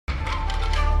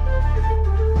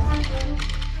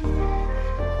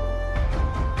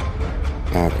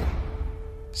არა,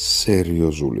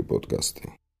 სერიოზული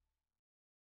პოდკასტი.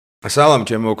 სალამ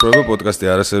ჩემო ოქროებო პოდკასტი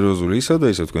არასერიოზული ისო და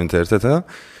ისო თქვენთან ერთადაა.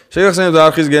 შეგახსენებთ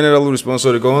არხის გენერალური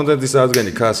სპონსორი კონტენტის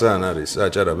ადგენი ქასან არის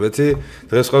აჭარაბეთი.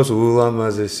 დღეს ხავს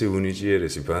ულამაზესი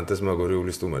უნიჭიერესი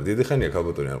ფანტასმაგორიული სტუმარი. დიდი ხანია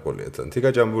ქალბატონი არ ყოლიათან. თიკა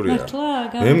ჯამბურია.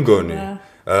 მე მგონი.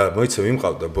 მოიცა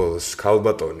მიმყავდა ბოლოს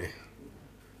ქალბატონი.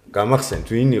 გამახსენთ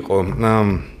ვინ იყო?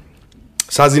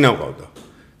 საზინა მყავდა.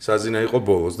 საზინა იყო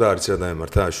ბოლოს და არც რა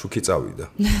დაემართა, შუქი წავიდა.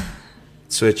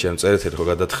 სვეჩი ამ წერეთ ერთხელ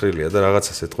გადათხრილია და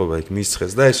რაღაცას ეთყობა იქ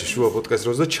მისცხეს და ესე შუა პოდკასტი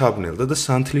როზე ჩაბნელდა და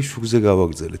სანთლის შუქზე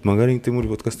გავაგრძელეთ. მაგარი ინტიმური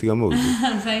პოდკასტი გამოვიდა.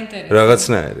 საინტერესო.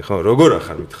 რაღაცნაირი, ხო? როგორ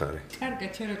ახარ მითხარი?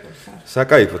 კარგად, შე როგორ ხარ?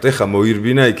 საკაიფოდ, ეხა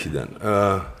მოირბინა იქიდან.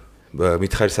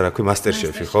 მითხარი რა ქვია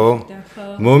მასტერშეფი, ხო?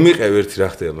 მომიყევ ერთი რა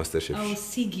ხდება მასტერშეფში. აუ,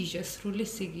 სიგიჟე, სრული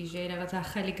სიგიჟე, რაღაც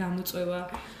ახალი გამოწვევა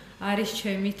არის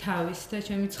ჩემი თავის და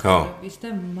ჩემი ცხოვრების და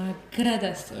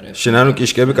მაგრადასწორებ. შენ ანუ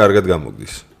კიშკები კარგად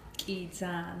გამოგდის. კი,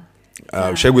 ძალიან.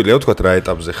 შეგვიძლია ვთქვათ რა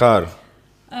ეტაპზე ხარ?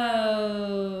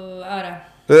 არა.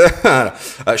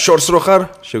 არა. შორს რო ხარ?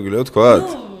 შეგვიძლია ვთქვათ?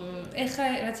 ეხა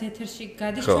რაც ეთერში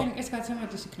გადის, ჩვენ ეს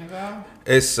გაცემოდეს იქნება.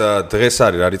 ეს დღეს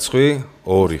არის რა რიცხვი?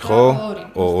 2, ხო?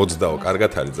 20,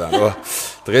 კარგად არის ძალიან.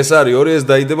 დღეს არის 2, ეს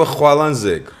დაიდება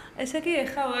ხვალანზე. ესე იგი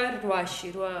ეხა ვარ 8-ში,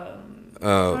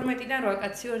 12-დან 8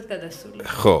 კაცი ვარ გადასული.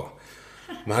 ხო.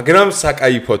 მაგრამ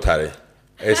საკაიფოთ არის.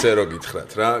 ესე რო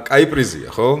გითხრათ რა, კაი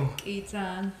პრიზია, ხო? კი,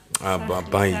 ძალიან.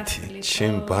 ბაითი,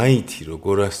 შენ ბაითი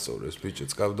როგორ ასწორებს ბიჭო,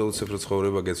 წავდა უცებ რო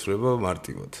ცხოვრება გეცვლება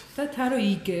მარტივად. და თან რო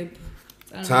იგებ.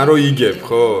 თან რო იგებ,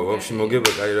 ხო, ვაფშე მოგება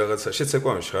კაი რაღაცა.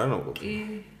 შეცეკვამში ხარ ანუ ყოფილი?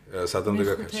 კი. სადამდე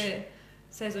გაკეთე?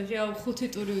 სეზონში აუ 5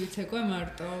 ტური ვიცეკვე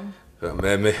მარტო.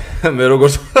 მე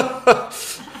როგორც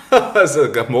ასე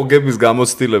მოგების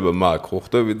გამოცდილება მაქვს, ხო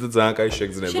ხვდები და ძალიან კაი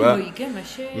შეგრძნება. შენ მოიგე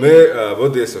მაშინ? მე,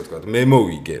 მოდი ესე ვთქვათ, მე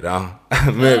მოვიგე რა.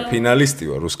 მე ფინალისტი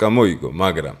ვარ, რუსკა მოიგო,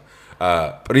 მაგრამ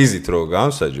პრიზით რო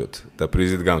გამსაჯოთ და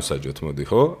პრიზით გამსაჯოთ, მოდი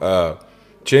ხო?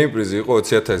 ჩემი პრიზი იყო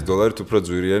 $20,000 უფრო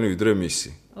ძვირიანი ვიდრე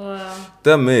მისი.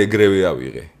 და მე ეგრევე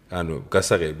ავიღე. ანუ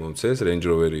გასაღები მომცეს, Range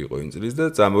Rover-ი იყო იმ წლის და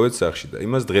წამოვეც სახში და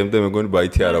იმას დღემდე მეგონი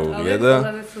ბაითი არ აუღია და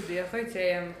ყველაზე ცუდია ხო იცი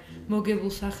ამ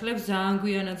მოგებულ სახლებს ძალიან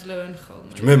გვიან აძლევენ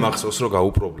ხოლმე. მე მახსოვს რომ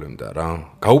გაუპრობლემდა რა.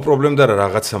 გაუპრობლემდა რა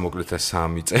რაღაცა მოკლედ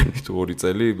 3 წელი თუ 2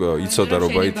 წელი იცოდა რომ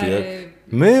ბაითი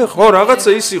აქვს. მე ხო რაღაცა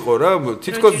ის იყო რა,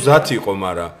 თითქოს მზად იყო,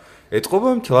 მაგრამ ეთყობა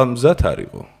მზად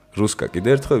არისო. რუსკა კიდე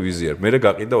ერთხელ ვიზიარ. მე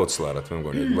გაყიდა 20 ლარად მე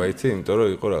მგონი ბაითი, იმიტომ რომ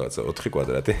იყო რაღაცა 4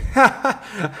 კვადრატი.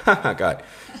 კაი.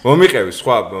 მომიყევი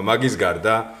სხვა მაგის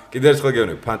გარდა, კიდე ერთხელ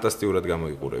გეუბნები, ფანტასტიკურად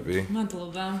გამოიყურები.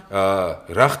 მადლობა.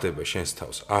 რა ხდება შენს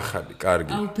თავს? ახალი,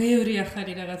 კარგი. აუ, ბევრი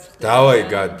ახალი რაღაც ხდება. დავაი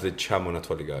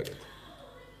ჩამონათვალი გააკეთე.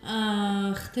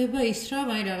 ხდება ის რომ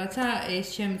აი რაღაცა ეს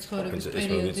ჩემი ცხოვრების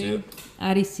პერიოდი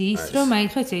არის ის რომ აი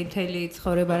ხო ეს მთელი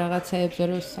ცხოვრება რაღაცეებზე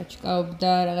რომ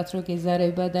საჭკაობდა, რაღაც რო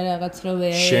გეზარება და რაღაც რო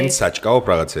შენ საჭკაობ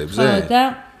რაღაცეებზე? ხო და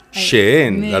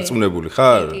შენ დაწუნებული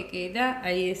ხარ? კი და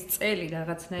აი ეს წელი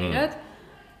რაღაცნაირად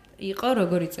იყო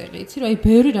როგორი წელი, იცი რომ აი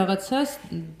ბევრი რაღაცას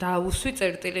დავუსვი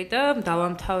წერტილი და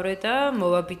დავამთავრე და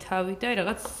მოვაბითავი და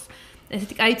რაღაც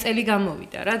ესეთი კაი წელი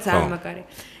გამოვიდა რა, ძალიან მაგარი.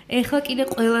 ეხლა კიდე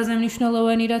ყველაზე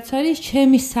მნიშვნელოვანი რაც არის,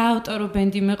 ჩემი საავტორო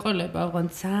ბენდი მეყოლება,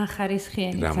 ოღონდ ძალიან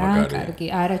ხარისხიანი, ძალიან კარგი,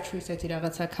 არაჩუ ისეთი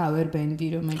რაღაცა cover ბენდი,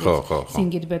 რომელიც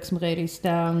Sing It Back-ს მღერის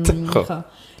და ხო.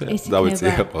 ეს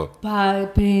იქნება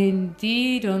ბენდი,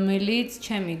 რომელიც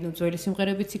ჩემი ძველი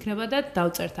სიმღერებიც იქნება და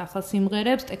დავწერთ ახალ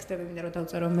სიმღერებს, ტექსტები მინდა რომ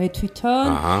დავწერო მე თვითონ.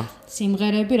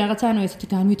 სიმღერები რაღაცა ანუ ესეთი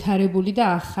განვითარებული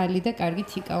და ახალი და კარგი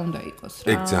თიკა უნდა იყოს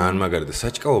რა. ეგ ძალიან მაგარი და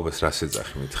საჭკაობას რას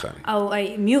ეძახი მითხარი? აუ, აი,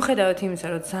 მიუხედავად იმისა,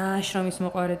 რომ ძალიან შრომის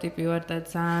მოყვარე ტიპი ვარ და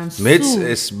ძალიან მეც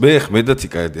ეს მე და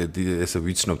თიკა ესე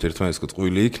ვიცნობთ ერთმანეთს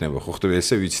ყყვილი იქნება, ხო ხდები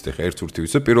ესე ვიცით ახლა ერთ-ერთი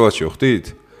ვიცით, პირველად შევხვდით?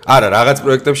 არა, რაღაც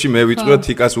პროექტებში მე ვიტყვი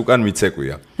თიკას უკან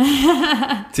მიცეკვია.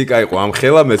 თიკა იყო ამ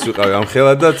ხელა, მეც ვიყავი ამ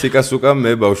ხელა და თიკას უკან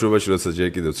მე ბავშვობაში როცა ჯერ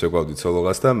კიდევ ცეკვავდი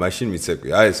ცოლოღას და მაშინ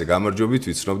მიცეკვია. აი ესე გამარჯვებით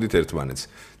ვიცნობდით ერთმანეთს.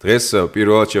 დღეს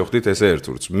პირველად შევხვდით ესე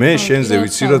ერთ-ურს. მე შენზე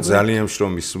ვიცი რომ ძალიან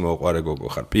შრომის მოყვარე გოგო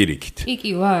ხარ, პირიქით.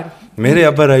 კი ვარ. მე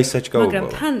აბა რა ისაჭკაობა. მაგრამ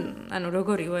თან ანუ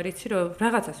როგორი ვარ იცი რომ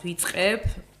რაღაცას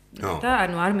ვიწყებ და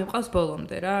ანუ არ მივყავს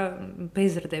ბოლომდე რა,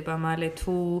 ბეზრდება მალე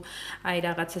თუ აი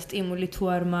რაღაცა სტიმული თუ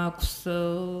არ მაქვს,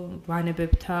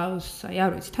 ვანებებ თავს, აი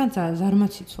არ ვიცი, თან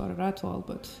ზარმაციც ვარ რა თუ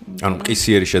ალბათ. ანუ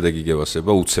მყისიერი შედეგი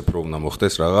გევასება, უცებ რომ უნდა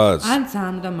მოხდეს რაღაც? ან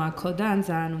ძალიან უნდა მაქო და ან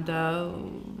ძალიან უნდა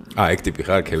ეგ ტიპი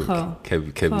ხარ,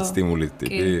 კევი სტიმული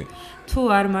ტიპი? თუ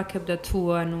არ მაქებ და თუ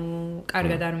ანუ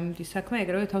კარგად არ მიმდის საქმე,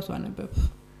 ეგრევე თავს ვანებებ.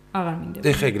 აღარ მინდები.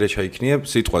 ეხა ეგრე ჩაიქნია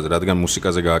სიტყვაზე, რადგან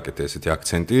მუსიკაზე გააკეთე ესეთი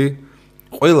აქცენტი,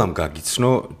 ყველამ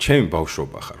გაგიცნო, ჩემი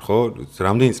ბავშვობა ხარ, ხო?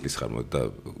 რამდენი წლის ხარ მოდი და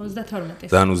 32.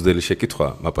 ძალიან უძდელი შეკითხვა,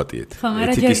 მაპატიეთ.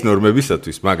 ეთიკის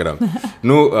ნორმებისათვის, მაგრამ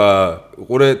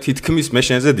უყურე თითქმის მე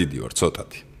შენზე დიდი ვარ,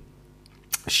 ცოტათი.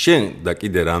 შენ და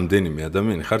კიდე რამდენიმე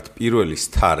ადამიანი ხართ პირველი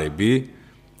სტარები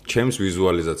ჩემს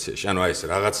ვიზუალიზაციაში. ანუ აი ეს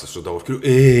რაღაცას რო დავუხკი, რომ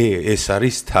ეს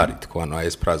არის სტარი თქო, ანუ აი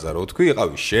ეს ფრაზა რო თქვი,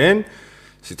 იყავი შენ,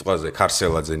 სიტყვაზე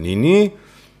ქარსელაძე ნინი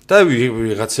და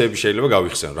ვიღაცები შეიძლება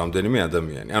გავიხსენო რამდენიმე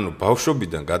ადამიანი. ანუ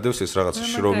ბავშვობიდან გადევს ეს რაღაც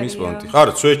შრომის პონტი. ხარ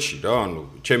წვეჩი რა, ანუ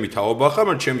ჩემი თაობა ხარ,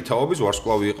 მაგრამ ჩემი თაობის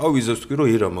ვარსკვლავი იყავ, ვიზებს თქვი, რომ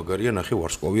რა მაგარია, ნახე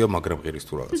ვარსკვლავია, მაგრამ ღირის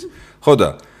თუ რაღაც. ხო და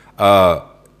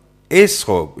ეს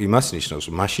ხო იმას ნიშნავს,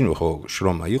 მაშინ ხო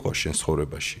შრომა იყო შენ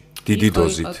ცხოვრებაში. დიდი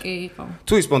დოზით.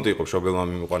 თუ ის პონტი იყო შობელმა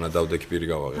მიმოყვანა დავდექი პირი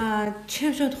გავაღე.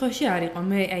 ჩემს შემთხვევაში არ იყო.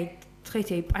 მე აი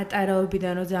თხეთი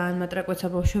პატარაობიდან რომ ძალიან მატრაკვეცა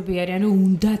ბავშვები არის, ანუ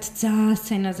უნდათ ძალიან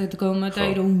სცენაზე დგომა და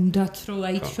აი რომ უნდათ რომ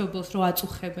აი შობელს რომ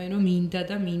აწუხებენ, რომ მინდა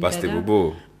და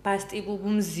ბასტიბუბუ,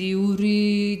 მზიური,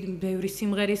 ბევრი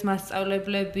სიმღერის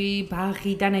მასწავლებლები,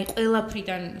 ბაღიდან, აი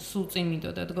ყველაფრიდან სულ წინ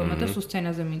მინდოდა დგომა და სულ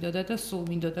სცენაზე მინდოდა და სულ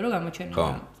მინდოდა რომ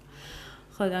გამოჩენილიყო.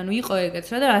 ხო და ანუ იყო ეგეც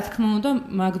რა და რა თქმა უნდა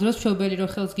მაგ დროს მშობელი რო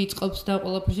ხელს გიწყობს და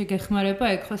ყველაფერში გეხმარება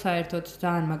ეგ ხო საერთოდ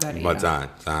ძალიან მაგარია.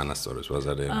 ძალიან ასწორებს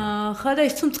ბაზარია. ხო და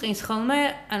ის თუ წინს ხოლმე,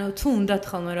 ანუ თუ უნდათ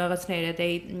ხოლმე რაღაცნაირად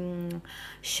აი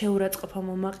შეურაცხყოფა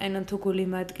მომაყენან თუ გული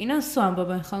მატკინან, სულ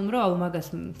ამბობენ ხოლმე რომ აუ მაგას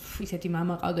ისეთი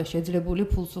მამა ყავდა შეძლებული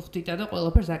ფულს უხდიდა და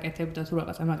ყველაფერს აკეთებდა თუ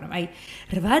რაღაცა, მაგრამ აი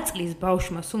 8 წლის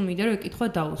ბავშვმა სულ მინდა რომ ეკითხვა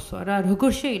დაუსვა რა,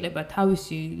 როგორ შეიძლება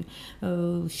თავისი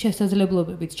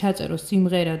შესაძლებლობებით ჩაწეროს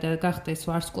სიმღერა და გახდეს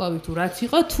ვარსკვლავი თუ რაც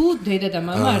იყო, თუ დედა და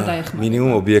მამა არ დაეხმარება.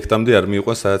 მინიმუმ ობიექტამდე არ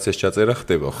მიიღვა, სადაც ეს ჩაწერა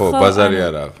ხდება, ხო, ბაზარი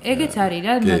არა. ეგეც არის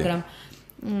რა, მაგრამ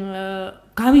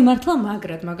გამიმართლა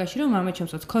მაგრად მაგაში რომ მამა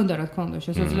ჩემსაც ქონდა რა თქმა უნდა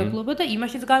შესაძლებლობა და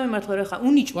იმაშიც გამიმართლა რა ხა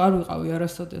უნიჭო არ ვიყავი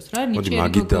არასოდეს რა ნიჭიერი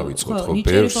მაგით დავიწყოთ ხო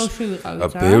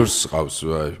ბევრს ყავს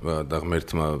და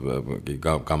ღმერთმა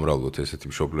გამრავლოთ ესეთი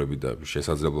მშობლები და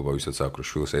შესაძლებლობა ვისაც აქვს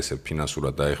შვილს ესე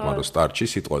ფინანსურად დაეხმაროს სტარტში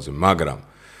სიტყვაზე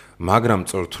მაგრამ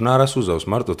წორთნა არას უზავს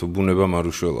მარტო თუ ბუნება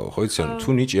მარუშველაო ხო იცი ანუ თუ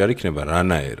ნიჭი არ იქნება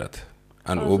რანაერად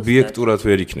ანუ ობიექტურად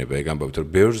ვერ იქნება ეგ ამბობთ რომ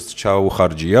ბევრს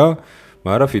ჩაუხარჯია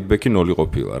მაგრამ ფიდბექი 0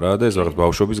 ყოფილა რა და ეს რაღაც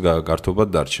ბავშვობის გართობად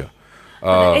დარჩა.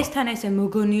 ეს თან ესე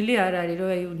მოგონილი არ არის რომ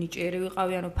აი ნიჭიერი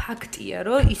ვიყავი ანუ ფაქტია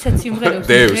რომ ისეთ სიმღერებს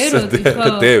ვიღეროდი ხო?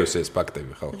 დევს ეს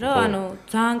ფაქტები ხო? რა ანუ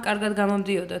ძალიან კარგად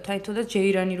გამომდიოდა აი თუნდაც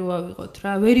ჯეირანი რო ავიღოთ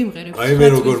რა ვერ იმღერებს. აი მე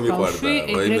როგორ მიყვარდა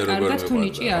აი მე როგორ თუ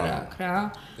ნიჭი არ აქვს რა.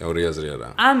 ორი აზრი არა.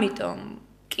 ამიტომ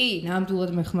კი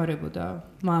ნამდვილად მეხმარებოდა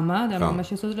მამა და მამას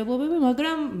შესაძლებლობები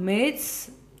მაგრამ მეც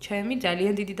ჩემი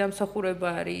ძალიან დიდი დამსახურება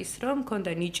არის ის რომ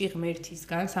მქონდა ნიჭი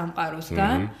ღმერთისგან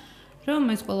სამყაროსგან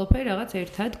რომ ეს ყველაფერი რაღაც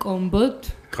ერთად კომბოდ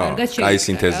კარგად შეიძლება. აი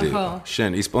სინთეზი.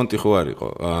 შენ ის პონტი ხო არისო?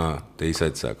 და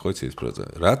ისაც აქვს ხო იცი ეს პროზა.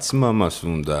 რაც მამას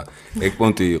უნდა ეგ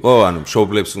პონტი იყო, ანუ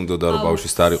მშობლებს უნდოდა რომ ბავშვი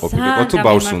სტარი ყოფილიყო თუ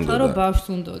ბავშვს უნდოდა? რომ ბავშვს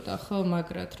უნდოდა ხო,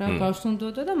 მაგრამ რა ბავშვს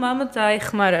უნდოდა და მამა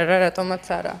დაეხმარა რა რატომაც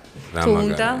არა. თუ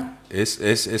უნდა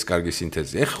ეს კარგი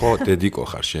სინთეზი. ეხ ხო დედიკო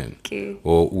ხარ შენ? კი.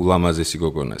 ულამაზესი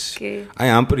გოგონასი. აი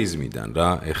ამ პრიზმიდან რა,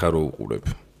 ეხა რო უყურებ.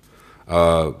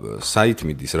 საით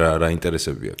მიდის რა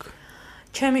ინტერესები აქვს?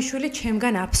 ჩემი შვილი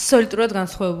ჩემგან აბსოლუტურად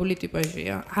განსხვავებული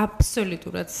ტიპაჟია.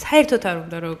 აბსოლუტურად. საერთოდ არ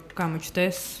უნდა რომ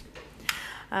გამოჩნდეს.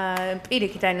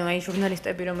 პირიქით ანუ აი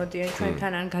ჟურნალისტები რომ მოდიან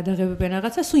ჩვენთან ან გადაღებებენ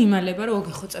რაღაცა, სულ იმალება რომ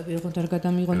ოღიხოცები ეღონდ არ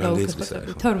გადამიღონ და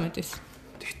უკეთებები 12-ის.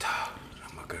 დედა, რა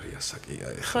მაგარია საკია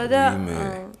ეხლა. ხო და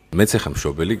მეც ახლა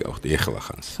მშობელი გავხდი ეხლა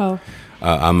ხანს. ხო.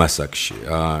 ამასაკში.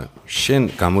 შენ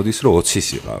გამოდის რომ 20-ის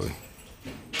იყავი.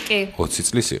 კი. 20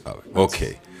 წლის იყავი.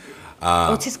 ოკეი.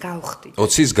 20-ის გავხდი.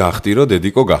 20-ის გახდი რომ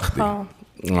დედიკო გახდი.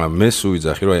 მე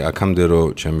სუიძახი რომ აი აქამდე რომ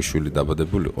ჩემი შვილი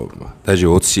დაბადებულიყო, დაჟე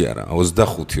 20 არა,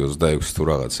 25, 26 თუ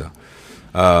რაღაცა.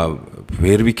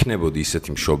 ვერ ვიქნებოდი ისეთი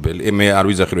მშობელი. მე არ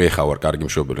ვიძახი რომ ეხა ვარ კარგი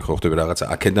მშობელი, ხო ხდები რაღაცა.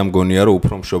 აქედან მგონია რომ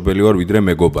უფრო მშობელი ვარ ვიდრე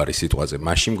მეგობარი სიტყვაზე.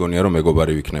 მაშინ მგონია რომ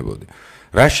მეგობარი ვიქნებოდი.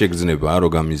 რა შეგრძნება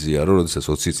რომ გამიზიარო, როდესაც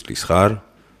 20 წლის ხარ,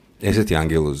 ესეთი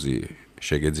ანგელოზი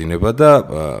შეგეძინება და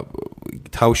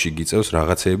თავში გიწევს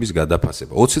რაღაცეების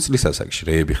გადაფასება. 20 წლის ასაკში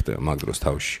რეები ხდება მაგ დროს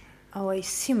თავში. აუ აი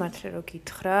სიმართლე რო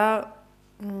გითხრა,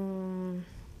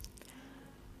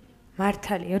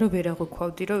 მართალია რომ ვერ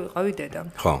აღვქვავდი რომ ვიყავი დედა.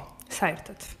 ხო.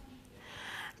 საერთოდ.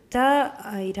 და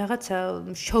აი რაღაცა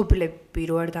მშობლები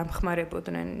რო არ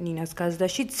დამხმარებოდნენ ნინას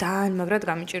გაზდაში ძალიან მაგრად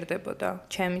გამიჭირდებოდა.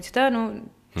 ჩემიც და ნუ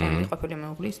ჩემი ყოფილი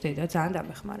მეუღლის დედა ძალიან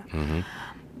დამეხმარა.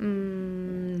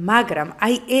 მაგრამ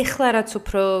აი ეხლა რაც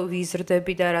უფრო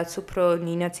ვიზრდები და რაც უფრო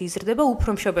ნინაც იზრდება, უფრო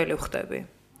მშობელი ვხდები.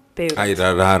 აი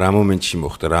რა მომენტში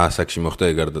მოხდა, რა ასაკში მოხდა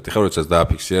ეგ არ და ხა როდესაც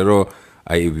დააფიქსირე რომ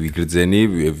აი ვიგრძენი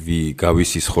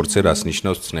გავისის ხორცე რას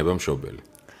ნიშნავს ცნება მშობელი.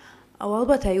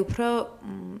 ალბათ აი უფრო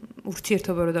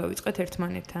ურთიერთობა რო დავიწყეთ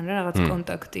ერთმანეთთან რა, რაღაც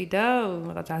კონტაქტი და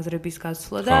რაღაც აზრების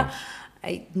გაცვლა და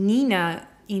აი ნინა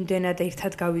იმდენად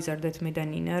ერთად გავიზარდეთ მე და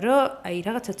ნინა, რომ აი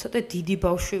რაღაცა ცოტა დიდი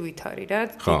ბავშვივით არის რა,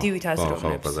 დიდივით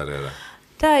აზროვნებს.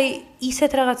 და აი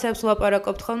ისეთ რაღაცებს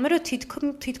ვლაპარაკობთ ხოლმე, რომ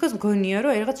თითქოს მგონია,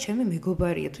 რომ აი რაღაც ჩემი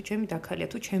მეგობარია, თუ ჩემი დაქალია,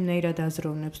 თუ ჩემნაირად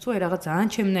აზროვნებს, თუ აი რაღაც ძალიან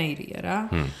ჩემნაირია რა.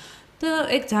 და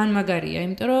ეგ ძალიან მაგარია,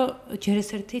 იმიტომ რომ ჯერ ეს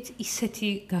ერთით ისეთი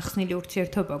გახსნილი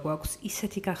ურთიერთობა გვაქვს,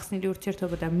 ისეთი გახსნილი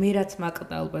ურთიერთობა და მე რაც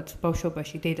მაყდა ალბათ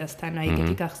ბავშვობაში დედასთან, აი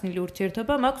ეგეთი გახსნილი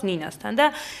ურთიერთობა მაქვს ნინასთან და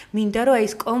მინდა რომ აი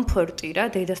ეს კომფორტი რა,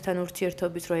 დედასთან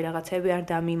ურთიერთობის რო აი რაღაცები არ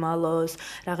დამიმალოს,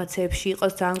 რაღაცეებში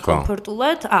იყოს ძალიან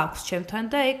კომფორტულად, აქვს ჩემთან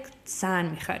და ეგ ძალიან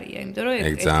მიხარია, იმიტომ რომ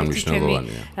ეგ ძალიან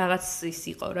მნიშვნელოვანია. რაღაც ის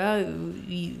იყო რა,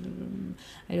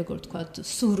 აი როგორ თქვა,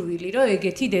 სურვილი, რომ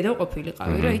ეგეთი დედა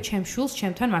ყოფილიყავი, რომ აი ჩემ შულს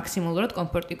ჩემთან მაქსიმალურად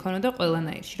კომფორტი ქონოდა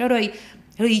ყველანაირში რა, რომ აი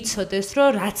რომ იცოდეს, რომ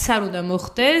რაც არ უნდა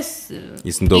მოხდეს,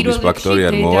 ის ნდობის ფაქტორი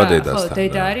არ მოვა დედასთან. ხო,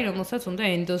 დედა არის, რომელსაც უნდა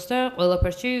ენდოს და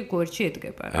ყველაფერში გვერდში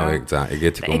ედგება რა. ეგ ძალიან,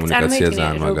 ეგეთი კომუნიკაცია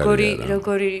ძალიან მაგარია რა.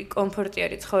 როგორი კომფორტი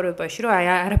არის ცხოვრებაში, რომ აი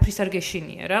არაფრის არ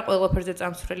გეშინია რა, ყველაფერზე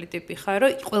წამსვლელი ტიპი ხარ,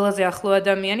 რომ ყველაზე ახლო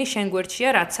ადამიანი შენ გვერდშია,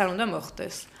 რაც არ უნდა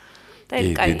მოხდეს.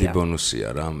 დიდი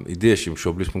ბონუსია რა. იდეაში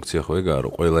მშობლის ფუნქცია ხო ეგაა,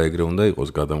 რომ ყველა ეგრე უნდა იყოს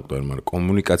გადამკვდარი, მაგრამ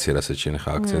კომუნიკაცია რასაც შენ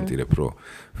ხა აქცენტირებ, რომ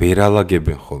ვერ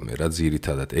ალაგებენ ხოლმე რა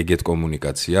ძირითადად ეგეთ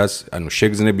კომუნიკაციას, ანუ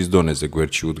შეგრძნების დონეზე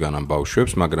გვერდში უდგან ამ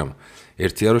ბავშვებს, მაგრამ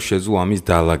ერთია რომ შეძლო ამის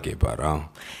დაალაგება რა.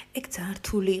 ეგ ძალიან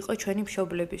რთული იყო ჩვენი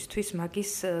მშობლებისთვის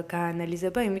მაგის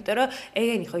გაანალიზება, იმიტომ რომ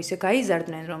ეგენი ხო ისე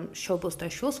გაიზარდნენ, რომ შობლს და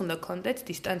შულს უნდა კონდეთ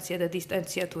დისტანცია და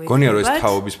დისტანცია თუ ეგრევათ. გონია რომ ეს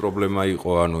თაობის პრობლემა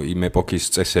იყო, ანუ იმ ეპოქის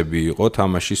წესები იყო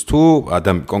თამაშის თუ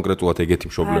კონკრეტულად ეგეთი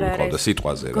მშობლები ყავდა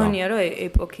სიტყვაზე რა. გონია რომ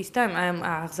ეპოქის და ამ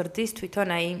აღზრდის თვითონ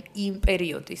აი იმ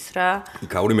პერიოდის რა.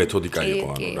 იქაური მეთოდიკა იყო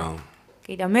ანუ რა.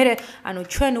 კი და მე ანუ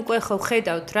ჩვენ უკვე ხო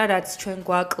ხედავთ რა, რაც ჩვენ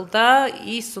გვაკლდა,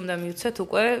 ის უნდა მივცეთ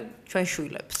უკვე ჩვენ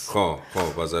შვილებს. ხო,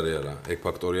 ბაზარი არა. ეგ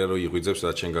ფაქტორია რომ იღვიძებს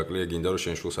რაც შენ გაკლია, გინდა რომ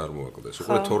შენ შულს არ მოაკლდეს.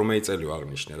 უკვე 12 წელი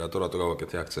ვაღნიშნე, რატო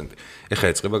გავაკეთე აქცენტი. ეხა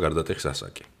ეწყება გარდატეხის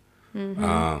ასაკი.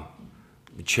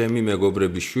 ჩემი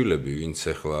მეგობრების შვილები, ვინც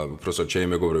ეხლა, უბრალოდ ჩემი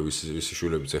მეგობრების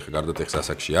შვილებიც ეხლა გარდატეხის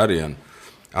ასაკში არიან,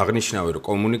 აღნიშნავენ რომ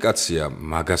კომუნიკაცია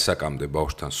მაგასაკამდე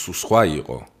ბავშვთან სულ სხვა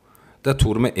იყო. და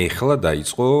თურმე ეხლა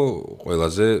დაიწყო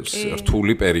ყველაზე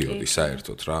რთული პერიოდი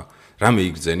საერთოდ რა. რამე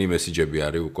იგრძენი მესიჯები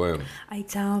არის უკვე? აი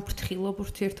ძალიან ვფრთხილობ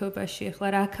ურთიერთობაში ეხლა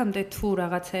რა აქამდე თუ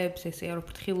რაღაცეებს ესე არ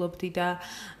ვფრთხილობდი და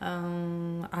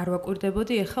არ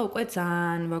ვაკვირდებოდი, ეხლა უკვე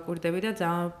ძალიან ვაკვირდები და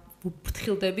ძალიან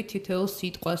ვფრთხილდები თითოეულ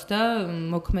სიტყვას და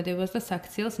მოქმედებას და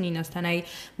საქციელს ნინასთან. აი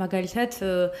მაგალითად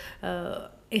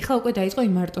ეხლა უკვე დაიწყო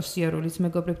იმ მარტო სიარულის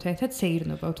მეგობრებთან ერთად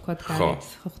სეირნობა ვთქვათ გარეთ.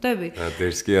 ხო ხდები?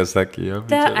 დერსკი ასაკია ბიჭარა.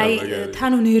 და აი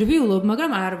თან ნერვიულობ,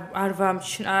 მაგრამ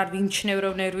არ ვიმჩნევ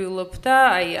რომ ნერვიულობ და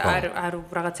აი არ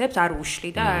რაღაცებს არ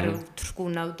უშლი და არ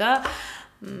ვთრგუნავ და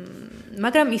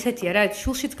მაგრამ ისეთია რა,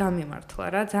 შულშიც გამიმართლა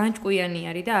რა, ძალიან ჭკვიანი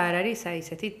არის და არ არის აი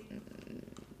ესეთი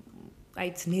აი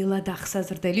ძნელად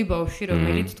ახსაზრდელი ბავშვი,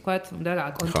 რომელიც თქვათ უნდა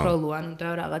აკონტროლო, ან უნდა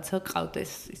რაღაცა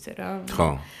ყავდეს ისე რა. ხო.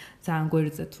 ძალიან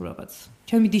გვერდზე თუ რაღაც.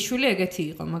 ჩემი დიშვილი ეგეთი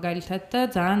იყო მაგალითად და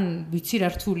ძალიან ვიცი რა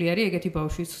რთული არის ეგეთი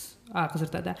ბავშვის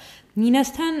აღზრდა და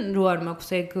ნინასთან რო არ მაქვს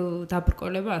ეგ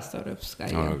დაბრკოლება ასწორებს,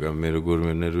 კაია. აა მე როგორ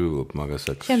ნერვიულობ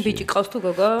მაგასაც. შენ ბიჭი ყავს თუ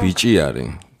გოგო? ბიჭი არის.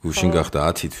 გუშინ გახდა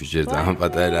 10 თვით ჯერ ძალიან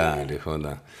პატარა არის ხო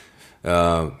და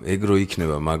ეგ რო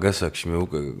იქნება მაგასაკში მე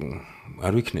უკვე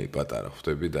არ ვიქნები პატარა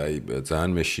ხვდები და აი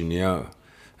ძალიან მეშინია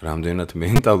რამდენად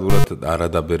მენტალურად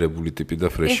არადაბერებული ტიპი და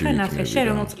ფრეში ვიქნები. ეხლა ნახე, შენ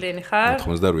რომ მოწლიანი ხარ?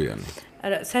 88-იანი.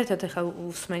 არა, საერთოდ ეხლა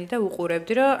უსმენი და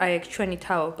უყურებდი, რომ აი ეგ ჩვენი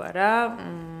თაობა რა,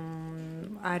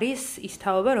 არის ის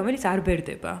თაობა, რომელიც არ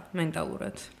ბერდება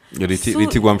მენტალურად.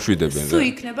 რითი გვამშვიდებენ რა. სულ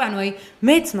იქნება, ანუ აი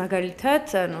მეც მაგალითად,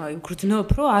 ანუ აი გრძნობ,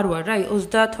 რომ არ ვარ რა, აი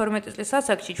 32 წლის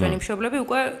ასაკში ჩვენი მშობლები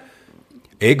უკვე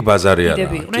ეგ ბაზარი არა.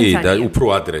 კი და უფრო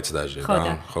ადრეც დაჟე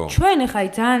რა. ხო. ჩვენ ახლა აი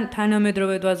ძალიან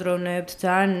თანამედროვე ვაზროვნებთ,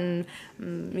 ძალიან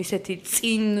ისეთი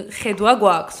წინ ხედვა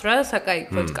გვაქვს რა,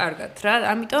 საკაიფოდ კარგად რა.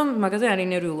 ამიტომ მაგაზე არ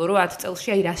ინერვიულო, რომ 10 წელში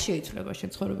აი რა შეიცვლება შენ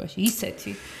ცხოვრებაში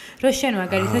ისეთი, რომ შენ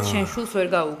მაგალითად შენ შულს ვერ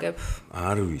გაუგებ.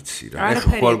 არ ვიცი რა.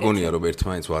 ეხლა ხო არ გონია რომ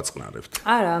ერთმანეთს ვაწყნარებთ.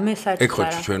 არა, მე საერთოდ არა. ეგ ხო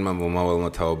ჩვენმა მომავალმა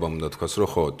თაობამ უნდა თქვას, რომ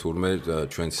ხო, თურმე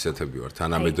ჩვენც ისეთები ვართ,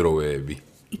 თანამედროვეები.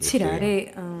 იცი რა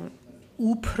არის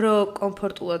უფრო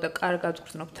კომფორტულად და კარგად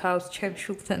ვგრძნობ თავს ჩემ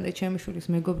შულთან და ჩემი შულის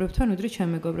მეგობრებთან, ვიდრე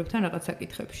ჩემ მეგობრებთან რაღაც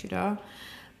საკითხებში რა.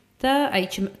 და აი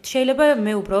შეიძლება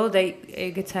მე უბრალოდ აი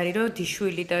ეგეც არის რომ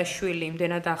დიშვილი და შვილი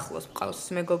იმდენად ახლოს მყავს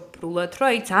მეგობრულად, რომ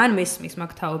აი ძალიან მესმის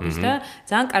მაგ თაობის და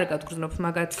ძალიან კარგად ვგრძნობ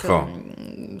მაგათ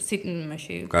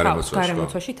სიტიმაში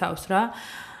გარემოცვაში თავს რა.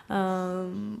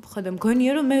 ხო და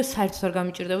მგონია რომ მე საერთოდ არ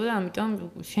გამიჭირდებოდა, ამიტომ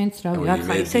შენც რავი,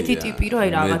 ახლა ისეთი ტიპი რომ აი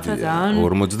რაღაცა ძალიან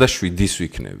 47-ის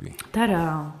ვიქნები. და რა.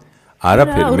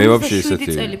 არაფერი, მე ვაფშე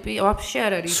ისეთი. ვაფშე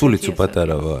არ არის. სულიც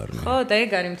უპატარა ვარ. ხო, და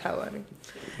ეგ არის მთავარი.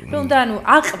 რომ და ანუ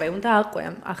უნდა აყვე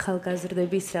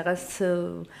ახალგაზრდების რაღაც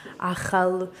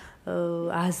ახალ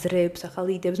აზრებს, ახალ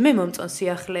იდეებს. მე მომწონს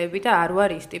სიახლეები და არ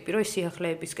ვარ ის ტიპი, რომ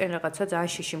სიახლეებისკენ რაღაცა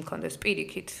ძალიან შიში მქონდეს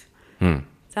პირიქით.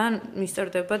 ძალიან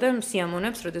მისწორდება და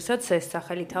სიამონებს, როდესაც ეს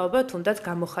სახელი თაობა თუნდაც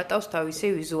გამოხატავს თავისი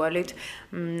ვიზუალით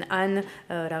ან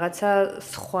რაღაცა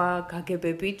სხვა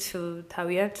გაგებებით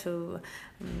თავიანთ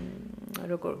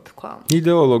როგორ ვთქვა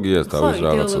იდეოლოგიას თავის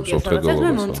რაღაცებს ოფხედოლობას.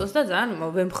 მე მომწონს და ძალიან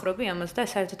ვემხრობი ამას და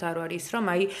საერთოდ არ არის რომ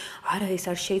აი არა ეს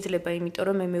არ შეიძლება იმიტომ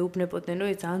რომ მე მეუბნებოდნენ რომ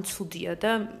ეს ძალიან ცუდია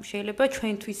და შეიძლება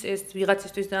ჩვენთვის ეს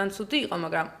ვიღაცისთვის ძალიან ცუდი იყო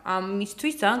მაგრამ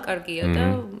ამისთვის ძალიან კარგია და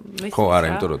მე ხო არა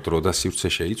იმიტომ რომ დრო და სივრცე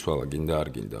შეიცვალა გინდა არ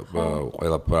გინდა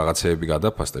ყველა რაღაცეები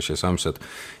გადაფასდა შესაბამისად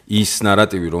ის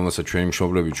ნარატივი რომელსაც ჩვენი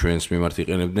მშობლები ჩვენს მიმართ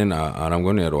იყენებდნენ არ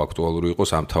ამგონია რომ აქტუალური იყოს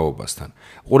ამ თაობასთან.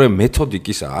 ყურე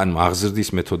მეთოდიკისა ან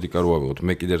მაღზრდის მეთოდიკა რო ავიღოთ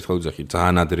მე კიდევ ერთხელ ვიძახი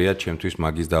ძალიან ადრეა ჩემთვის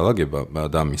მაგის დაალაგება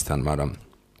და მისთან მაგრამ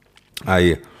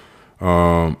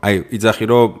აი იძახი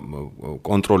რომ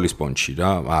კონტროლის პონჩი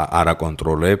რა არა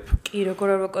კონტროლებ კი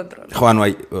როგორ არ ვაკონტროლებ ხო ანუ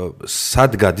აი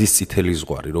სად გადის წითელი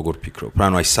ზღვარი როგორ ფიქრობ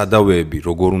ანუ აი სადავეები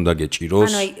როგორ უნდა გეჭიროს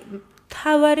ანუ აი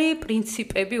თავარი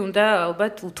პრინციპები უნდა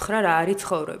ალბათ უთხრა რა არის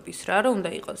ცხოვრების რა რომ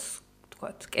უნდა იყოს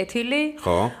თქვათ კეთილი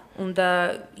ხო უნდა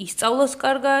ისწავლოს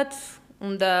კარგად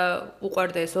უნდა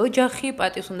უყარდეს ოჯახი,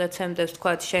 პატივს უნდა ცემდეს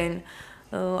თქვათ შენ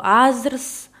აზრს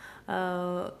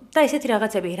და ესეთი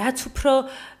რაღაცები, რაც უფრო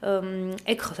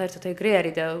ეგ ხო საერთოდ ეგრე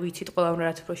არის და ვიცით ყველა უნდა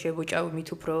რაც უფრო შებოჭავ, მით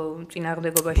უფრო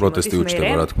წინააღმდეგობაში მოდის მე. პროტესტი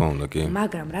უჩნდება რა თქმა უნდა, კი.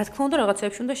 მაგრამ რა თქმა უნდა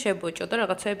რაღაცებში უნდა შებოჭო და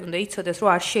რაღაცები უნდა იცოდეს, რომ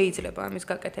არ შეიძლება ამის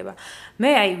გაკეთება.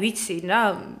 მე აი ვიცი რა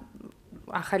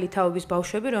ახალი თაობის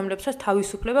ბავშვები, რომლებსაც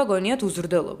თავისუფლება გონიათ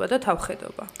უზრდელობა და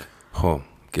თავხედობა. ხო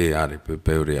კი არის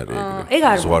ბევრი არის ეგ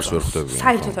არ ზღვარს ვერ ხვდები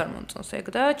საერთოდ არ მომწონს ეგ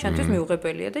და ჩემთვის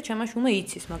მიუღებელია და ჩემაშ უნდა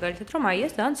იცის მაგალითად რომ აი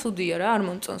ეს ძალიან ცუდია რა არ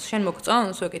მომწონს შენ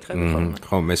მოგწონს ვეკითხები ხოლმე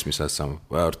ხო მესმის ასამ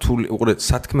რთული უყურეთ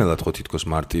სათქმელად ხო თითქოს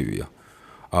მარტივია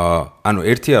ანუ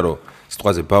ერთია რომ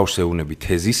სიტყვაზე ბავშვს ეუნები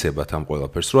თეზისებად ამ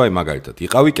ყველაფერს რომ აი მაგალითად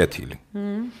იყავი კეთილი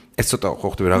ეს ცოტა ხო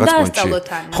ხდები რაღაც პონჩი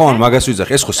ხო მაგას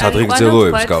ვიძახი ეს ხო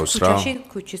სადღეგრძელოებს გავს რა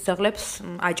ქუჩის ძაღლებს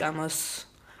აჭამოს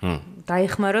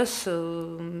დაიხმაროს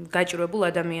გაჭირებულ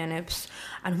ადამიანებს.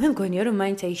 ანუ მე მგონია რომ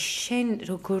მაინც აი შენ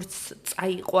როგორც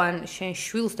წაიყვან შენ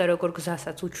შვილს და როგორ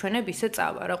გზასაც უჩვენებ ისე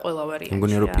წავა რა ყველა ვარიანტი.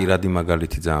 მგონია რომ პირადი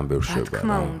მაგალითი ძალიან ბევრ შევა.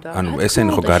 ანუ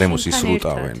ესენი ხო გარემოს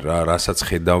ისრუტავენ რა, რასაც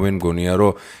ხედავენ მგონია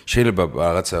რომ შეიძლება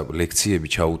რაღაცა ლექციები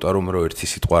ჩაუტარო, რომ ერთი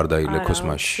სიტყვა არ დაილექოს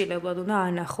მასში. შეიძლება უნდა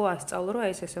ანახო, ასწავლო რომ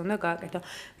ეს ესე უნდა გააკეთო.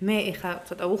 მე ეხა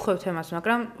ცოტა უხვევთ ემას,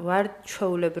 მაგრამ ვარ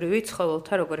ჩვეულებრივი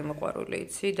ცხოველთა როგორი მოყვარული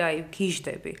იცი და აი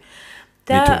გიჟდები.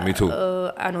 მითუ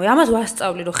ანუ ამას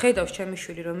ვასწავლი რომ ხედავს ჩემი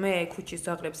შვილი რომ მე ქუჩის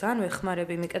ძაღლებს ან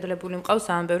ვეხმარები მიკედლებული მყავს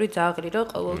ძალიან ბევრი ძაღლი რომ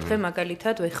ყოველდღე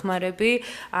მაგალითად ვეხმარები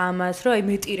ამას რომ აი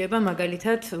მეტირება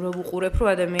მაგალითად რომ უყურებ რომ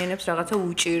ადამიანებს რაღაცა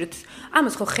უჭირთ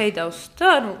ამას ხო ხედავს და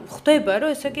ანუ ხვდება რომ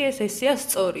ესე იგი ესეა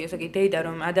სწორი ესე იგი დედა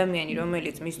რომ ადამიანი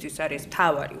რომელიც მისთვის არის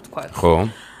თავარი ვთქვა ხო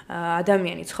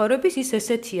ადამიანი ცხოვრების ის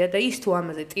ესეთია და ის თუ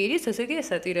ამაზე ტირის, ესე იგი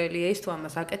ესატირელია, ის თუ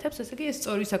ამას აკეთებს, ესე იგი ეს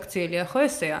სწორი საქციელია, ხო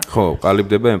ესეა? ხო,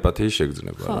 ყალიბდება ემპათიის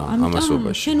შეგრძნება რა,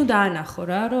 ამასობაში. შენ უნდა ანახო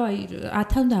რა, რომ აი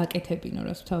 10-თან დააკეთებინო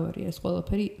რა თავარია ეს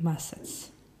ყველაფერი მასაც.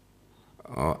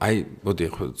 აი, მოდი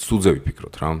ხო, სულზე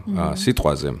ვიფიქროთ რა,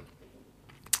 სიტყვაზე.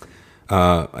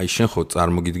 აი შენ ხო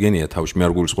წარმოგიდგენია თავში მე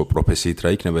არ გულისხმობ პროფესიით რა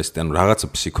იქნება ეს ანუ რაღაცა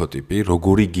ფსიქოტიპი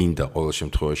როგორი გინდა ყოველ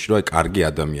შემთხვევაში რომ აი კარგი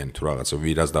ადამიანი თუ რაღაცა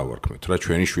ვირას დავარქმევთ რა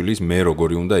ჩვენი შვილის მე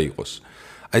როგორი უნდა იყოს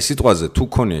აი სიტყვაზე თუ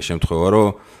ქონია შემთხვევა რომ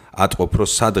ატყობ რომ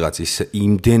სადღაც ის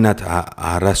იმდენად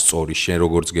არასწორი შენ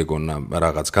როგორც გეგონა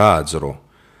რაღაც გააძრო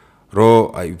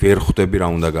რომ აი ვერ ხვდები რა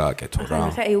უნდა გააკეთო რა.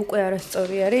 ახლა აი უკვე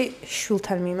არასწორი არის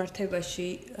შვილთან მიმართებაში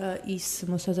ის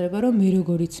მოსაზრება რომ მე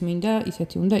როგორიც მინდა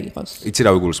ისეთი უნდა იყოს. იცი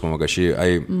რა ვიგულისხმობ მაგაში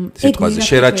აი სიტყვაზე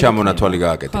შერად ჩამონათვალი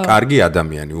გააკეთე. კარგი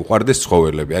ადამიანი, უყვარდეს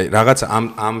ცხოველები. აი რაღაც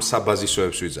ამ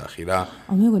საბაზისოებს ვიძახი რა.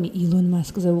 მე მგონი ილონ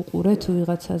მასკზე უყურე თუ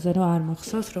ვიღაცაზე რომ არ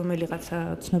მახსოვს რომელიღაცა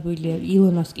ცნობილია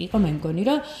ილონ მასკი იყო მე მგონი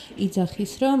რომ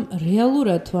იძახის რომ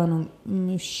რეალურად თუ ანუ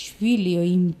შვილიო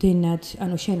იმდენად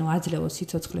ანუ შენო აძლევო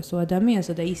სიცოცხლეს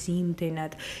ადამიანსა და ის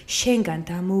იმდენად შენგან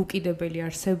დამოუკიდებელი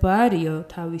არსება არისო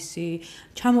თავისი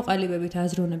ჩამოყალიბებით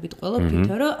აზროვნებით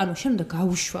ყველაფრით რომ ანუ შენ უნდა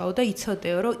გაუშვაო და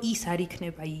იცოდეო რომ ის არ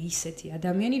იქნება ისეთი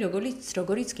ადამიანი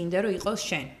როგორიც გინდა რომ იყოს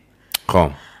შენ ხო.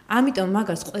 ამიტომ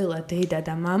მაგას ყველა დედა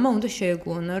და მამა უნდა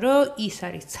შეეგუონო, რომ ის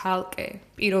არის ცალკე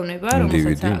პიროვნება,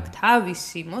 რომელსაც აქვს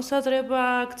თავისი მოსაზრება,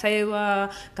 ქცევა,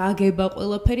 გაგება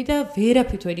ყველაფერი და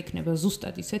ვერაფრით ვერ იქნება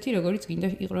ზუსტად ისეთი, როგორიც გინდა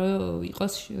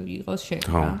იყოს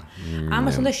შეგა.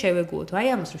 ამას უნდა შევეგუოთ. აი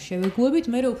ამას რომ შევეგუებით,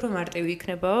 მე უფრო მარტივი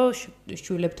იქნებაო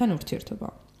შვილებთან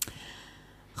ურთიერთობა.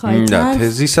 და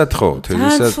თეზისად ხო,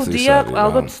 თეზისად ის არის.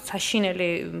 ალბათ საშინელი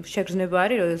შეგრძნება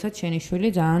არის, როდესაც შენი შვილი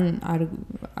ძალიან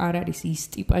არ არის ის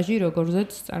ტიპაჟი,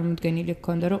 როგორზეც წარმოდგენილი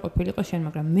გქონდა, რომ ყოფილიყო შენ,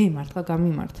 მაგრამ მე მართლა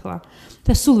გამიმართლა.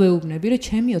 და სულ ვეუბნები, რომ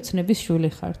ჩემი ოცნების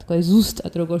შვილი ხარ, თქო,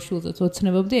 ზუსტად როგორ შვილზეც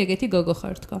ოცნებობდი, ეგეთი გოგო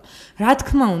ხარ, თქო. რა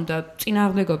თქმა უნდა,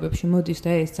 წინააღმდეგობებში მოდის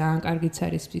და ეს ძალიან კარგიც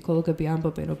არის, ფსიქოლოგები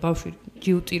ამბობენ, რომ ბავშვი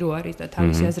ჯიუტი რო არის და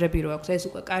თავისი აზრები რო აქვს, ეს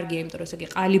უკვე კარგია, იმიტომ რომ ესე იგი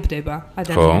ყალიბდება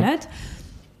ადამიანად.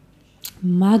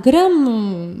 მაგრამ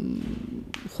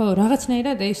ხო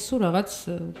რაღაცნაირად ეს სულ რაღაც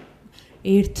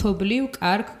ერთობლივ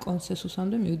კარგ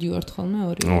კონსენსუსამდე მივდივართ ხოლმე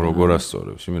ორი. როგორ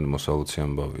ასწორებს? იმენ მოსალოცი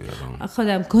ამბავია რა. ხო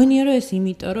და მგონია რომ ეს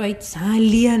იმიტომ რომ აი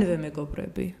ძალიანვე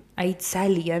მეგობრები. აი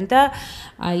ძალიან და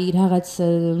აი რაღაც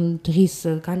დღის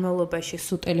განმავლობაში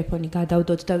სულ ტელეფონი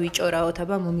გადავდოთ და ვიჭორაოთ,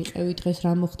 აბა მომიყევი დღეს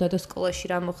რა მოხდა და სკოლაში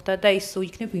რა მოხდა და ის სულ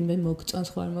იქნებ ვინმე მოგწონს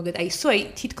ხო არ მოგეთ. აი სულ აი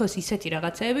თითქოს ისეთი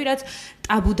რაღაცეები, რაც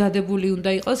ტაბუ დადებული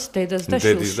უნდა იყოს დედას და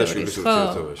შვილის შორის.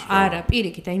 არა,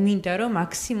 პირიქით, აი მინდა რომ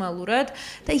მაქსიმალურად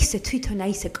და ისე თვითონ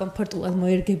აი ისე კომფორტულად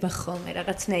მოერგება ხოლმე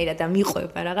რაღაცნაირად და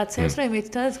მიყვება რაღაცებს, რომ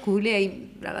იმითაც გული აი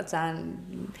რაღაც ძალიან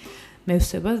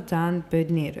მევსება ძალიან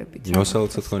ბედნიერებით.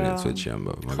 მოსალოცად ხონია ცოტა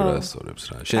ამბავი, მაგრამ ასწორებს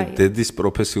რა. შენ დედის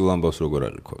პროფესიულ ამბავს როგორ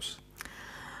არიქავს?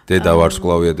 დედა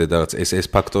ვარსკვლავია, დედა რაღაც ეს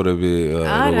ფაქტორები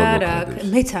როგორ მოხდება? არა,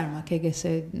 მეც არ მაქვს ეგ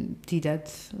ესე დიდად.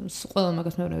 ყველა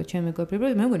მაგას მეუბნები ჩემი მეგობრები,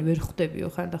 მე მგონი ვერ ხვდებიო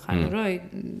ხანდახან, რომ აი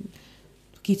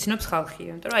გიცნობს ხალხი,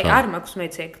 იმიტომ რომ აი არ მაქვს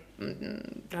მეც ეგ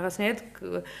რაღაცნაირად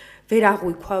ვერ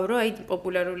აღვიქვავ, რომ აი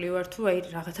პოპულარული ვარ თუ აი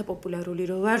რაღაცა პოპულარული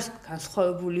რო ვარ,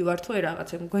 განსხვავებული ვარ თუ აი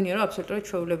რაღაცა. მგონია რომ აბსოლუტურად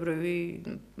ჩვეულებრივი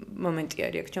მომენტი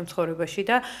არის აქ ჩემ ცხოვრებაში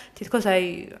და თითქოს აი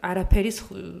არაფერი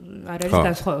არ არის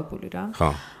განსხვავებული რა.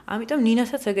 ამიტომ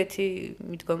ნინასაც ეგეთი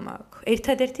მიდგომა აქვს.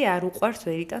 ერთადერთი არ უყვარს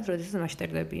ვერიტანს, როდესაც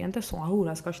მასშტერდებიან და სულ აუ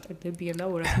რას გაშტერდებიან და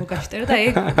რას მოგაშტერ და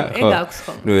ეგ აქვს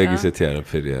ხოლმე. ნუ ეგ ისეთი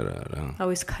არაფერი არა რა. აუ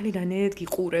ეს ქალი რანაირად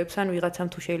გიყურებს, ან ვიღაცამ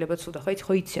თუ შეიძლება ცუდა ხო იცი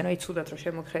ხო იციან, აი ცუდად რომ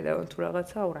შემოგხედავენ თუ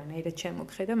რაღაცა, აუ რანაირად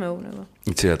შემოგხედა მეუბნება.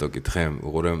 იცი რატო გითხე,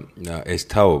 უყურე ეს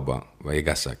თაობა, ეგ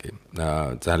ასაკი,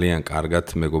 ძალიან კარგად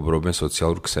მეგობრობენ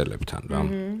სოციალურ ქსელებთან რა.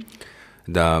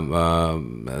 და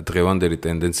დღევანდელი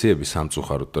ტენდენციები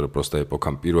სამწუხაროდ, რომ პროსტა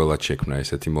ეპოქამ პირველად შექმნა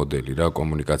ესეთი მოდელი რა,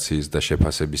 კომუნიკაციის და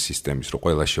შეფასების სისტემის, რომ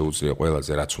ყველა შეუძლია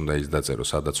ყველაზე რაც უნდა ის დაწეროს,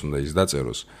 სადაც უნდა ის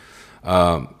დაწეროს.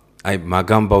 აი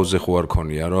მაგამბავზე ხო არ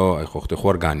ქონია, რომ აი ხო ხდე ხო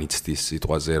არ განიცდის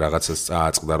სიტყვაზე რაღაცას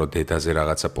წააწყდა, რომ დედაზე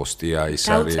რაღაცა პოსტია ის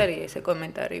არის. დაუწერია ესე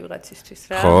კომენტარი ვიღაცისთვის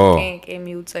რა. კი,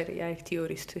 მიუწერია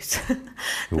 1-2-ისთვის.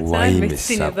 ვაიმე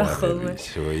საყვარელი,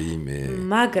 ვაიმე.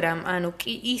 მაგრამ ანუ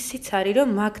კი ისიც არის, რომ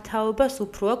მაგ თაობას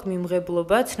უფრო აქვს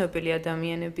მიმღებლობა ცნობილი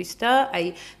ადამიანების და აი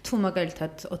თუ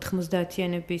მაგალითად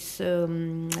 90-იანების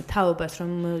თაობას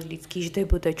რომელიც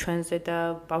გიждდებოდა ჩვენზე და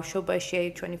ბავშვობაში აი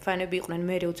ჩვენი ფანები იყვნენ,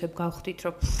 მე უცებ გავხდით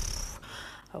რომ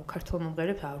აუ ქართულ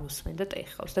მომღერლებს არ უსმენ და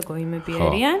ტეხავს და გოიმები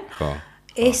არიან.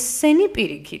 ესენი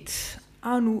პირიქით.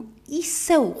 ანუ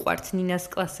ისე უყვართ ნინას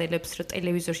კლასელებს, რომ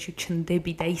ტელევიზორში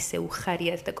ჩნდები და ისე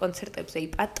უხარიათ და კონცერტებზე აი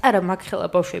პატარა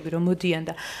მაგხელა ბავშვები რომ მოდიან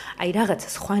და აი რაღაცა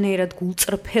სხვანაირად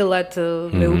გულწრფელად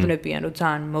მეუბნებიან, რომ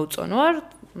ძალიან მოუწონო არ,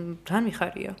 ძალიან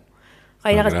მიხარია.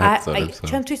 აი რაღაც აი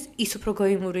ჩემთვის ის უფრო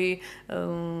გოიმური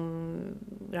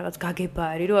რაღაც გაგება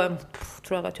არის, რომ თუ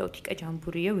რაღაცა თიკა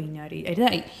ჯამბურია ვინ არის?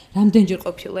 აი რამდენჯერ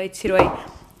ყოფილა იცი რომ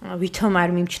აი ვითომ არ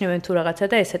მიმჩნევენ თუ რაღაცა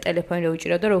და ესე ტელეფონი რო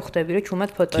უჭირავ და რო ხვდები რომ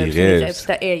ჩუმად ფოტოებს ვიღებს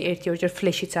და აი ერთი-ორჯერ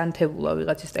ფლეშიც ანთებულა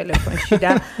ვიღაცის ტელეფონში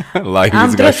და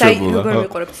ლაივიც გაშებულა. როგორ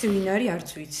ვიყურებ ვინ არის არც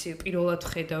ვიცი, პირველად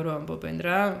ხედავ რომ ამბობენ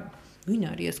რა. ვინ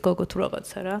არის ეს გოგო თუ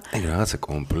რაღაცა რა? აი რაღაცა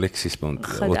კომპლექსის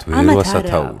პონტია, უთ ვერ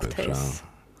ვასათაურებ რა.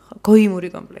 გოიმური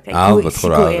კომპლექსი. ალბათ ხო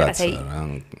რაღაცა რა.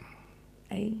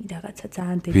 აი რაღაცა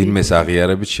ძალიან დებილი. ვინმეს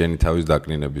აღიარებით შენი თავის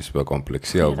დაკნინების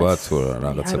კომპლექსი ალბათ თუ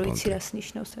რაღაცა პონტი. არ ვიცი რას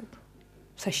ნიშნავს ეგ.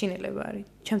 საშინელება არის.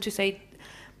 ჩემთვის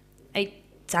აი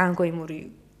ძალიან გოიმური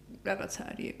რაღაცა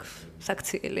არის ეგ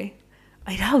საქციელი.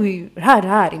 აი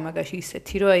რა არის მაგაში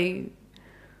ისეთი რომ აი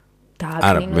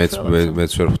დააკნინოს. არა,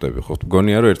 მეც ვერ ხვდები ხო.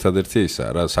 მგონია რომ ერთადერთი ისა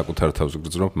რა საკუთარ თავს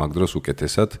გრძნობ მაგ დროს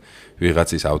უკეთესად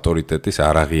ვიღაცის ავტორიტეტის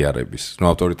არაღიარების. ნუ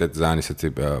ავტორიტეტი ძალიან ისეთი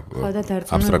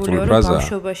აბსტრაქტული ფრაზაა.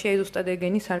 ბავშვობაში აი ზუსტად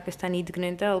ეგენი სარკესთან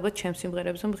იდგნენ და ალბათ ჩემს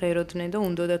სიმღერებზე მღეროდნენ და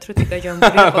უნდათ რომ თიკა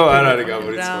ჯამბურია ყოფილიყო. არ არის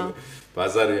გამორიცხული.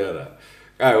 ბაზარი არა.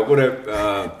 კაი, უყურე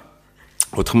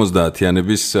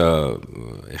 90-იანების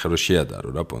ეხლა რო შეადარო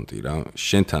რა პონტი რა.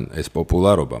 შენთან ეს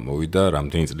პოპულარობა მოვიდა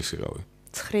რამდენი წლის იღავი?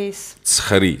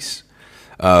 ცხრის.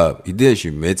 იდეაში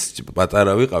მეც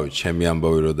პატარა ვიყავი, ჩემი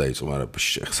ამბავი რო დაიწყო, მაგრამ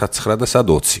სად 9 და სად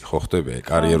 20, ხო ხდება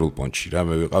კარიერულ პონჩი რა,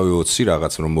 მე ვიყავი 20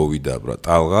 რაღაც რომ მოვიდა ბრა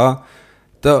ტალღა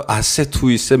და ასე თუ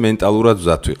ისე მენტალურად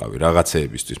მზად ვიყავი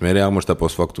რაღაცეებისთვის. მე აღმოჩნდა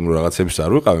პოსტფაქტუმ რო რაღაცების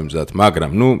არ ვიყავი მზად,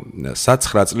 მაგრამ ნუ სად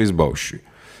 9 წლის ბავშვი.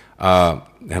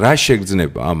 რა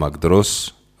შეგრძნება ამ აქ დროს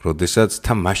როდესაც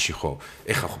თან მასში ხო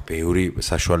ეხა ხო ბევრი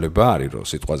საშუალება არის რომ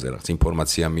სიტყვაზე რაღაც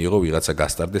ინფორმაცია მიიღო ვიღაცა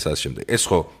გასტარდეს ასე შემდეგ ეს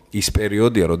ხო ის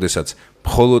პერიოდია როდესაც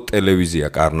მხოლოდ ტელევიზია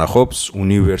კარნახობს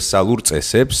უნივერსალურ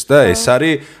წესებს და ეს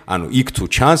არის ანუ იქ თუ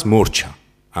ჩანს მორჩა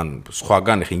ანუ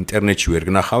სხვაგან ეხა ინტერნეტში ვერ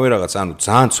გნახავე რაღაც ანუ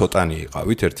ძალიან ცოტანი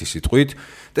იყავით ერთი სიტყვით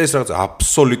და ეს რაღაც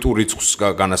აბსოლუტურ რიცხვს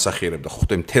განასახიერებდა ხო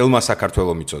ხტე მთელმა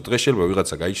საქართველოს მიწოდა დღეს შეიძლება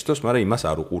ვიღაცა გაიჩნდოს მაგრამ იმას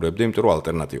არ უყურებდა იმიტომ რომ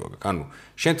ალტერნატივა გაქვს ანუ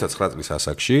შენთან 9 წლის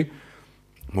ასაკში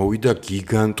მოვიდა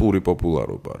გიგანტური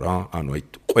პოპულარობა რა ანუ აი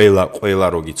ყველა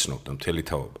რო გიცნობდა მთელი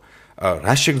თაობა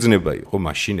რა შეგრძნება იყო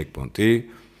მაშინ ეგ პონტი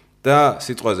და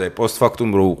სიტყვაზე აი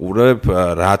პოსტფაქტუმ რო უყურებ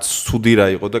რაც ცუდი რა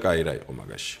იყო და კაი რა იყო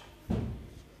მაგაში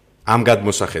ამ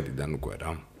გადმოსახედიდან უკვე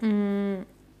რა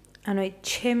ანუ აი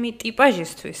ჩემი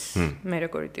ტიპაჟისთვის მე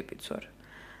როგორი ტიპიც ვარ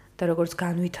და როგორც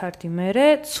განვითარდი მე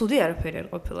ცუდი არაფერი არ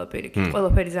ყოფილა პირიქით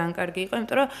ყველაფერი ძალიან კარგი იყო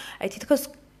იმიტომ რომ აი თითქოს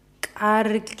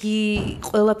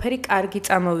ყველაფერი კარგი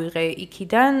წამოვიღე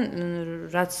იქიდან,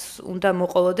 რაც უნდა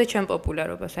მოყოლოდე ჩემ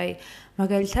პოპულარობას. აი,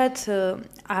 მაგალითად,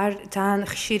 ძალიან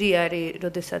ხშირი არის,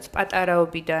 როდესაც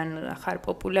პატარაობიდან ხარ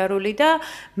პოპულარული და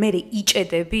მე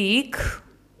იჭედები იქ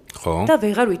და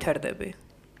ვეღარ ვითარდები.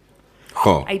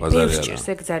 ხო, აი, ბევრს ჭირს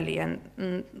ეგ ძალიან.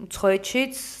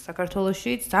 უცხოეთშიც,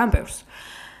 საქართველოშიც ძალიან ბევრს.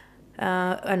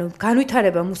 ანუ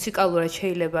განვითარება მუსიკალურად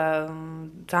შეიძლება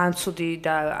ძალიან ცუდი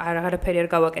და არაფერი არ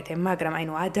გავაკეთე, მაგრამ აი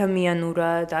ნუ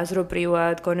ადამიანურად,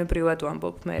 აზრობრივად, გონებრივად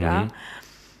ვამბობ მე რა.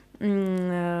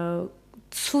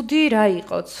 ცუდი რა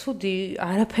იყო? ცუდი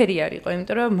არაფერი არ იყო,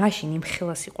 იმიტომ რომ მაშინ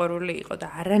იმხელა სიყვარული იყო და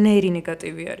არანაირი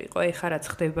ნეგატივი არ იყო. ეხლა რაც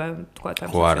ხდება, თქვა თან.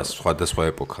 ხო, არა, სხვადასხვა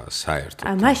ეპოქაა, საერთოდ.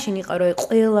 მაშინ იყო რომ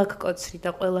ყველა გკოცრი და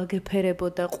ყველა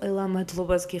გეფერებოდა, ყველა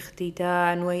მადლობას გიხდი და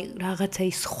ანუ აი რაღაცა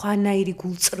ის სხვანაირი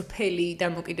გულწრფელი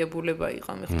დამოკიდებულება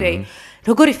იყო, მიხვდი? აი,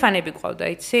 როგორი ფანები გყავდა,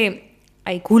 იცი?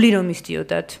 აი, გული რომ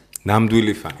ისდიოდათ.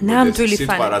 ნამდვილი ფანი. ნამდვილი ფანი.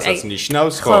 სიტყვა რასაც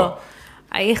ნიშნავს, ხო?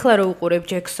 აი ეხლა რო უყურებ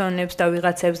ჯექსონებს და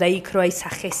ვიღაცებს და იქ რო აი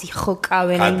სახესი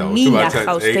ხოკავენ აი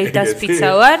მინახავს დედას ფიცა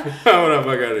ვარ არა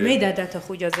მაგარია მე და დათო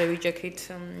ხუჯაზე ვიჯექით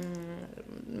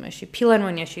მაშინ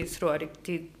ფილარმონიაში ის რო არის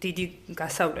დიდი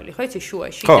გასავლელი ხო იცი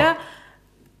შუაში და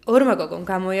ორმა გოგომ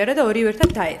გამოიარა და ორივე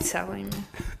ერთად დაეცა ვაიმე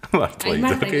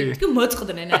მართლა იგი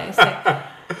მოწყდნენ აი ესე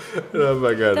რა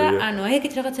მაგარია და ანუ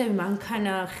ეგეთ რაღაცები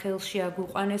მანქანა ხელში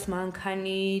აგვიყვანეს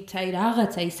მანქანით აი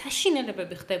რაღაცა ის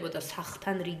საშინელებები ხდებოდა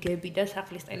სახთან რიგები და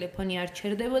სახლის ტელეფონი არ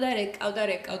ჩერდებოდა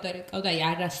რეკავდა აი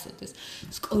არასოდეს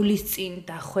სკოლის წინ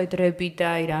დახვედრები და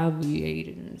აი რავი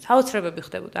საოცრებები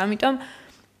ხდებოდა ამიტომ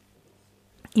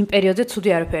იმ პერიოდზე ცუდი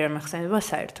არაფერი არ მახსენდება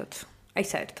საერთოდ აი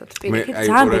საერთოდ პირიქით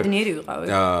ძალიან ბედნიერი ვიყავი.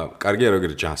 კარგია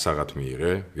როგორ ჯანსაღად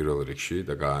მიიღე პირველ რიგში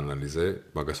და გაანალიზე,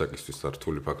 მაგასაკისთვის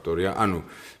რთული ფაქტორია. ანუ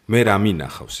მე რა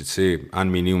მინახავს, იცი? ან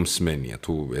მინიმუმს მენია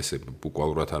თუ ესე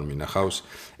ბუკვალურად არ მინახავს.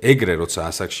 ეგრე როცა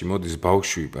ასაკში მოდის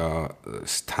ბავშვი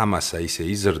თამასა ისე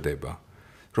იზრდება,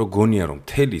 რომ გონია რომ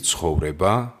მთელი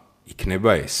ცხოვრება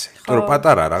იქნება ესე. იმიტომ რომ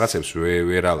პატარა რაღაცებს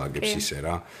ვერ ალაგებს ისე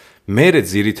რა. მე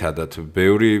ძირითადად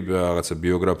ბევრი რაღაცა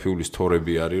ბიოგრაფიული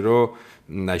სტორები არის, რომ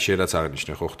ნაშერაც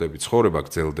აღნიშნე ხო ხდები ცხოვრება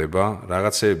გრძელდება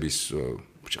რაღაცეების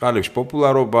ჭყალებში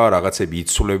პოპულარობა რაღაცები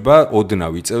იცვლება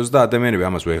ოდნავ იწევს და ადამიანები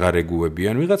ამას ვეღარ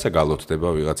ეგუებიან ვიღაცა გალოცდება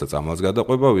ვიღაცა წამალს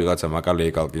გადაყვება ვიღაცა მაკალე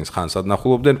ეკალკინს ხანსად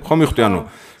ნახულობდნენ ხო მიხვდი ანუ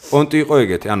პონტი იყო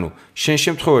ეგეთი ანუ შენ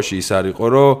შემთხვევაში ის არ იყო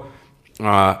რომ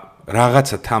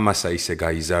რაღაცა თამასა ისე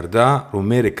გაიზარდა რომ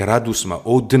მე გრადუსმა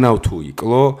ოდნავ თუ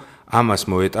იკლო ამას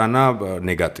მოეტანა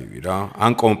ნეგატივი რა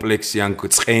ან კომპლექსი ან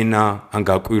წყენა ან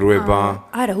გაკვირვება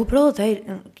არა უბრალოდ აი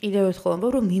კიდევ ერთხელ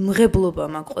ამბობ რომ მიმღებლობა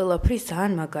მაგ ყველაფრის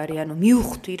ძალიან მაგარი ანუ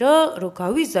მივხვდი რომ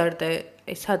გავიზარდე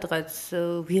სადღაც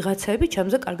ვიღაცები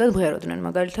ჩემზე კარგად მღეროდნენ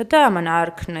მაგალითად და ამან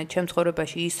არქნა ჩემ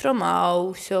ცხოვრებაში ის რომ აუ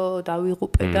всё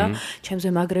დავიღუპე და ჩემზე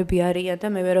მაგრები არიან და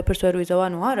მე ვერაფერს ვერ ვიზავ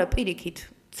ანუ არა პირიქით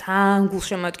ძალიან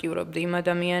გულშემატკივრობდი იმ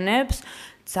ადამიანებს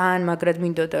ძალიან მაგრად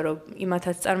მინდოდა რომ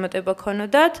იმათაც წარმატება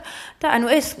ქონოდათ და ანუ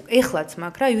ეს ეხლაც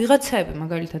მაგ რა ვიღაცები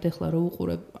მაგალითად ეხლა რო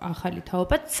უყურებ ახალი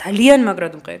თაობა ძალიან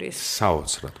მაგრად მღერის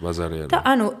საოცრად ბაზარი არის და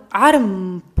ანუ არ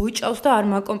ბოჭავს და არ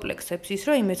მაკომპლექსებს ის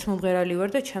რომ იმეც მომღერალი ვარ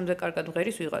და ჩემზე კარგად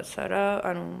მღერის ვიღაცა რა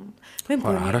ანუ მე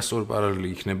მგონი არასწორი პარალელი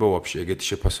იქნება ვაფშე ეგეთი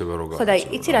შეფასება რო ხო და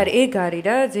იცი რა ეგ არის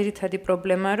რა ძირითადი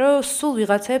პრობლემა რომ სულ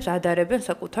ვიღაცებს ადარებენ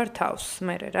საკუთარ თავს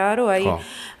მე რა რომ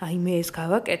აი მე ეს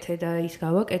გავაკეთე და ის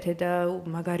გავაკეთე და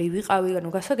მაგარი ვიყავი, ანუ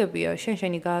გასაგებია,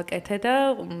 შენი გააკეთე და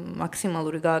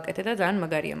მაქსიმალური გააკეთე და ძალიან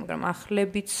მაგარია, მაგრამ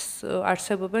ახლებიც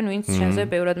არსებობენ, ვინც შენზე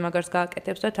ბევრად მაგარს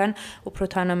გააკეთებს და თან უფრო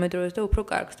თანამედროვეს და უფრო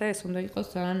კარგს და ეს უნდა იყოს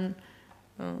ძალიან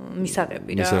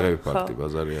მისაღები რა. მისაღები ფაქტი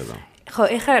ბაზარია და. ხო,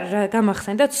 ეხლა რა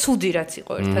გამახსენდა ცუდი რაც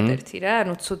იყო ერთადერთი რა,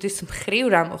 ანუ ცუდის მხრივ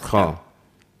რა მოხდა.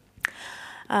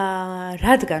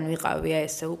 რადგან ვიყავი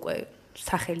ესე უკვე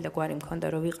სახელი და გვარი მქონდა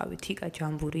რომ ვიყავი თიკა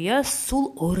ჯამბურია, სულ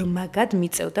ორმაგად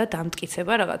მიწევდა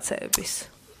დამტკიცება რაღაცეების.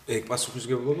 ეგ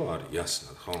პასუხისგებლობა არის,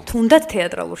 იასნად, ხო? თუნდაც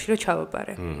თეატრალურში რომ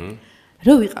ჩავაბარე.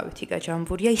 რომ ვიყავი თიკა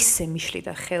ჯამბურია, ისე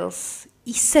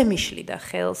მიშლიდა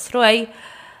ხელს, რომ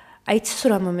აი ცუ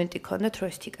რა მომენტი ქონდათ, რომ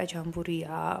ეს თიკა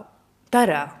ჯამბურია და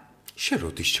რა. შენ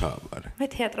როდის ჩააბარე? მე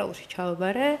თეატრალურში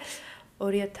ჩავაბარე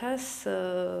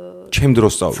 2000 ჩემ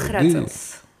დროს სწავლობდი?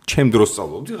 ჩემ დროს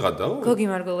სწავლობდი გადაო? გოგი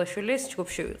მარგოლაშვილის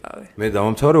ჯგუფში ვიყავი. მე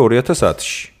დავამთავრე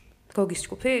 2010-ში. გოგის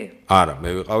ჯგუფი? არა, მე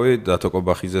ვიყავი დათო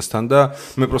კობახიძესთან და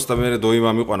მე პროსტა მე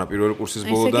დოიმა მიყვანა პირველი კურსის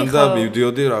ბოლოდან და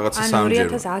მივდიოდი რაღაცა სამჯერ.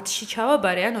 2010-ში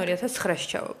ჩავაბარე, ან 2009-ში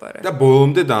ჩავაბარე. და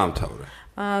ბოლომდე დაამთავრე.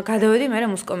 გადავედი მე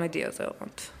მუსკომედიაზე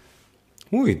ოღონდ.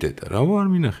 მოიდედა, რა არ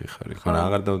მინახი ხარი, ხან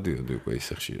აღარ დავდიოდი უკვე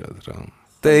ისე ხშირად რა.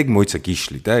 და ეგ მოიცა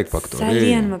გიშლი და ეგ ფაქტორი.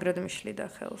 ძალიან მაგრად მიშლიდა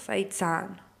ხელს, აი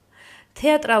ძალიან.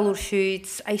 თეატრალურშიც,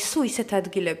 აი სუ ისეთ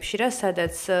ადგილებში რა,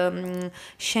 სადაც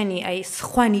შენი აი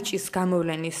სხვა ნიჭის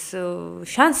გამოვლენის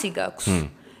შანსი გაქვს.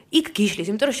 იქ გიშლის,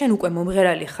 იმიტომ რომ შენ უკვე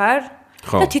მომღერალი ხარ.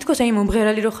 და თითქოს აი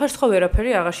მომღერალი რო ხარ, სხვა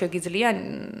ვერაფერი აღარ შეგიძლია,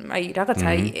 აი რაღაცა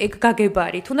აი ეგ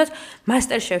გაგებარი, თუნდაც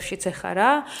მასტერშეფშიც ეხა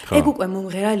რა, ეგ უკვე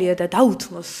მომღერალია და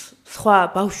დაუთმოს სხვა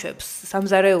ბავშვებს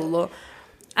სამზარეულო.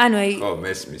 ანუ აი ხო,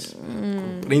 მესმის.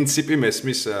 პრინციპი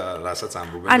მესმის, რასაც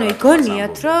ამბობენ. ანუ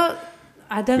გონიათ, რომ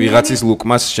ადამიანი ვიღაცის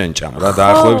ლუკმას შენ ჭამ რა,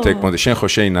 დაახლოებით ეგ მოდი, შენ ხო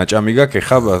შენი ნაჭამი გაქვს,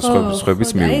 ეხა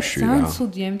სხვების მიუშვი რა. ძალიან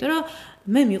ცუდია, იმიტომ რომ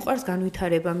მე მიყვარს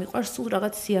განვითარება, მიყვარს სულ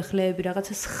რაღაც სიახლეები,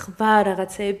 რაღაცა სხვა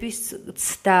რაღაცეების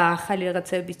ცდა, ახალი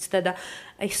რაღაცეების ცდა და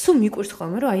აი სულ მიყვარს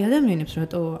ხოლმე რომ აი ადამიანებს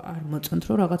რატო არ მოწონთ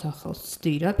რომ რაღაც ახალს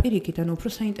ცდი რა, პირიქით, ანუ უფრო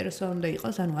საინტერესო უნდა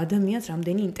იყოს, ანუ ადამიანს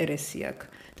რამდენი ინტერესი აქვს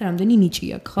და რამდენი ნიჭი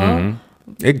აქვს, ხო?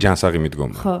 ეგ ჯანსაღი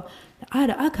მიდგომა. ხო.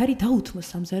 არა, აქ არის დაუთმოს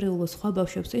სამზარეულო სხვა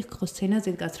ბავშვებს, ეგ ხო სცენაზე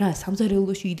დგას რა,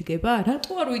 სამზარეულოში იდგება?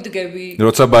 რატო არ ვიდგები?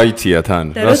 როცა ბაითია თან.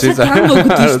 როცა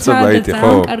გამოგდის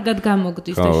თან, კარგად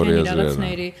გამოგდის და შენი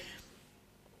რაღაცნაირი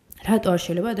რატო არ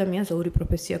შეიძლება ადამიანს ორი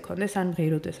პროფესია ქონდეს, ან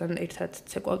ღიროდეს, ან ერთად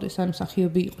ცეკვავდეს, ან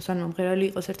მსახიობი იყოს, ან მომღერალი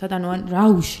იყოს ერთად, ანუ ან რა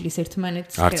უშლის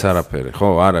ერთმანეთს. არც არაფერი, ხო,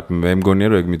 არა, მე მგონია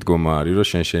რომ ეგ მიდგომა არის,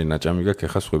 რომ შენი ნაჭამი გაქვს,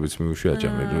 ეხა სხვებიც მიუშვი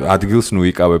აჭამელი. ადგილს ნუ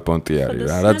იკავე პონტი არის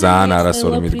რა, რა ძალიან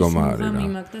არასწორი მიდგომა არის რა.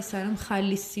 მიმაგ და სანამ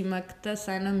ხალისი მაქვს და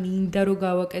სანამ მინდა რომ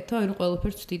გავაკეთო, ანუ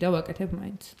ყველაფერს ვთვდი და ვაკეთებ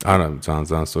მაინც. არა,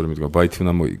 ძალიან სწორი მიდგომა, ბაითი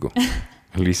უნდა მოიგო.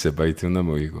 ლისე ბაითი უნდა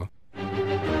მოიგო.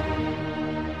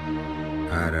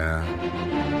 არა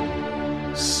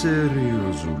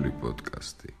სერიოზული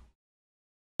პოდკასტი.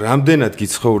 რამდენად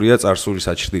გიცხოვრია წარსული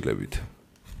საჩრდილებით?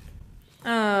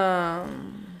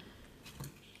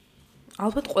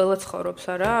 ალბათ ყველა ცხოვრობს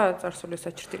არა წარსული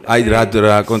საჩრდილებით. აი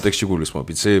რა კონტექსტში გულისხმობ,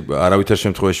 იცი? არავითარ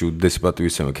შემთხვევაში უდიდესი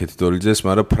პატივისცემა ქეთიდოლიძეს,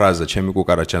 მაგრამ ფრაზა ჩემი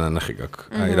კუკარაჩა ნანახი გაქვს.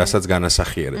 აი რასაც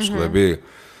განასახიერებს ხლები.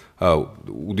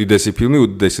 უდიდესი ფილმი,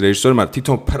 უდიდესი რეჟისორი, მაგრამ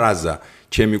თვითონ ფრაზა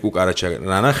ჩემი კუკარაჩა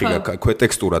ნანახი გაქვს,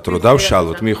 ქვეტექსტურად რო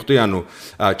დავშალოთ, მივხვდი, ანუ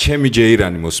ჩემი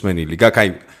ჯეირანი მოსმენილი გაქვს, აი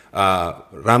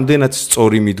რამდენად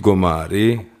სწორი მიდგომა არის,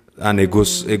 ან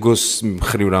ეგოს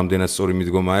მხრივ რამდენად სწორი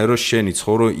მიდგომაა, რომ შენი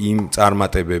ცხოვრო იმ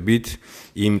წარმატებებით,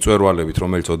 იმ წვერვალებით,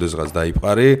 რომელიც ოდესღაც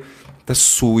დაიფყარი და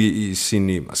სულ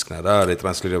ისინი იმასქნა რა,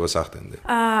 რეტრანსლირებას ახდენდე.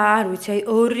 არ ვიცი, აი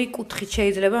ორი კუთხით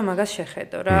შეიძლება მაგას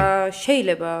შეხედო რა.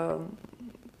 შეიძლება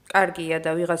კარგია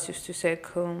და ვიღაცისთვის ეგ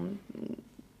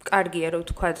კარგია რომ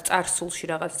თქვა წარსულში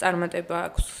რაღაც წარმატება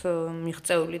აქვს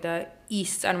მიღწეული და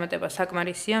ის წარმატება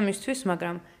საკმარისია მისთვის,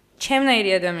 მაგრამ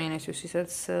ჩემნაირი ადამიანისთვის,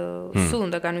 ვისაც სულ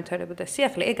უნდა განვითარება და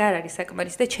სიახლე, ეგ არ არის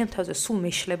საკმარისი და ჩემ თავზე სულ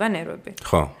მეშლება ნერვები.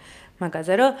 ხო.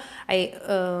 მაგაზე რომ აი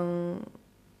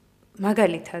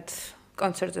მაგალითად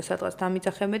კონცერტზე სადღაც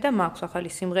დამიძახებე და მაქვს ახალი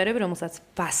სიმღერები, რომელსაც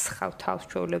ვასხავ თავს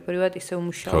ჩვეულებრივად, ისე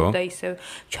უმუშაობ და ისე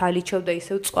ჩალიჩობ და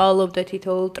ისე წვალობ და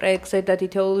თითოეულ ტრეკზე და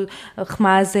თითოეულ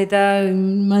ხმაზე და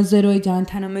იმაზე რომ ძალიან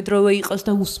თანამედროვე იყოს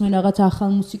და უსმენ რაღაც ახალ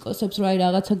მუსიკოსებს, რომ აი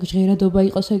რაღაცა ჟღერადობა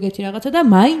იყოს ეგეთი რაღაცა და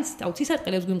მაინც თავის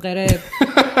საწყელებს გვიმღერებ.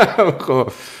 ხო.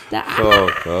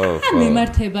 ხო.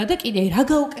 მემართება და კიდე რა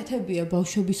გაუკეთებია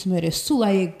ბავშვობის მერე, სულ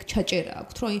აი ეგ ჩაჭერა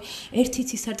აქვს, რომ აი ერთი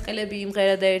ცისარტყელები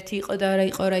იმღერა და ერთი იყო და არა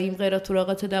იყო რა იმღერა თუ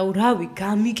რაღაცა და რავი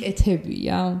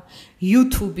გამიკეთებია.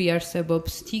 YouTube-ი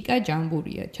არსებობს, Tika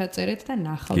ჯამბურია, ჩაწერეთ და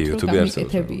ნახავთ რომ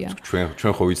გამიკეთებია.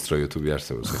 ჩვენ ხო ვიცით რომ YouTube-ი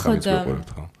არსებობს, ეხლა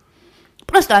ვიცით ხო.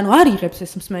 პროსტა ანუ არ იღებს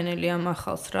ეს მსმენელი ამ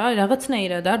ახალს რა,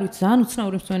 რაღაცნაირად არ ვიცი, ძალიან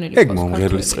უცნაური მსმენელი ყავს. ეგ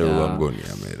მომღერლის წევა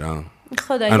მგონია მე რა.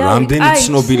 ხო და ანუ რამდენი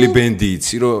ცნობილი ბენდი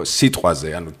იცი, რომ სიტყვაზე,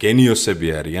 ანუ გენიოსები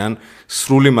არიან,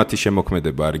 სრული მათი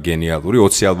შემოქმედება არის გენიალური,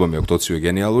 20 ალბომი აქვს, 20-ვე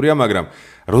გენიალურია, მაგრამ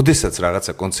როდესაც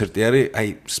რაღაცა კონცერტი არის, აი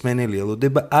მსმენელი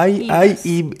ელოდება, აი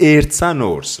იმ ერთს ან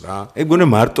ორს რა. ეგ გონე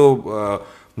მარტო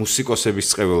მუსიკოსების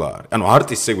წყევლა არის. ანუ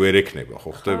არტისტს ეგ ვერ ექნება,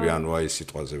 ხო ხტები, ანუ აი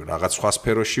სიტყვაზე რაღაც სხვა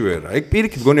სფეროში ვერა. ეგ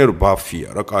პირიქით გონია რომ ბაფია,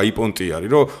 რა, კაი პონტი არის,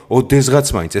 რომ ოდესღაც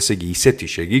მაინც ესე იგი ისეთი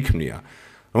შეგიქმნია,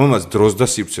 რომელმაც დროს და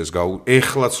სივრცეს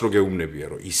ეხლაც რო გეუბნებია,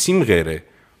 რომ ის სიმღერე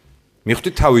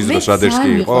მიხდით თავის დროს ადერსკი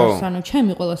იყო? ანუ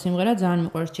ჩემი ყველა სიმღერა ძალიან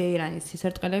მიყვარს ჯეირანის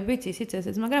სისარტყელებიც, ისიც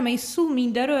ესეც, მაგრამ აი სულ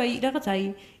მინდა რომ აი რაღაც აი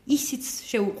ისიც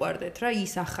შეუყვარდეთ რა,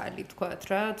 ის ახალი თქვათ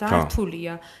რა, ძალიან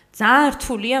რთულია. ძალიან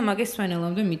რთულია მაგას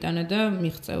სვენელამდე მიტანა და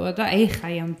მიღწევა და ეხა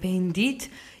აი ამ ბენდით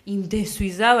იმდეს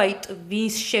ვიზავ, აი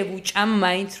ტვის შევუჭამ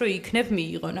მაინც რომ იქნებ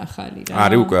მიიღონ ახალი რა.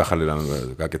 არის უკვე ახალი რამე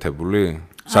გაკეთებული?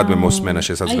 სადმე მოსმენა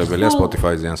შესაძლებელია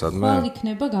Spotify-ზე ან სადმე? ხო,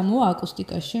 იქნება გამოვა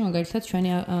აკუსტიკაში, მაგალითად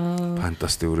ჩვენი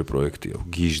ფანტასტიკური პროექტია,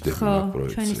 გიჟდები მაგ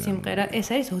პროექტზე. ჩვენი სიმღერა, ეს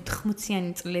არის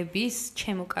 80-იანი წლების,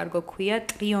 ჩემო კარგო ქვია,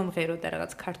 ტრიომღერო და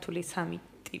რაღაც ქართული სამი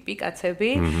ტიპი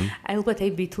კაცები. აი ალბათ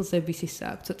აი ბითლზების ისა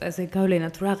აქვს ცოტაზე გავლენა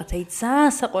თუ რაღაც აი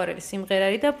ძალიან საყვარელი სიმღერა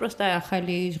არის და პროსტა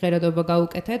ახალი ჟღერადობა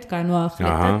გავუკეთეთ,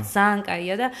 განვაახლეთ და ძალიან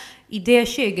კაია და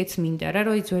იდეაში ეგეც მინდა რა,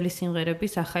 რომ ძველი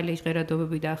სიმღერების ახალი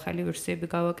ჟღერადობები და ახალი ვერსიები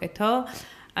გავაკეთო.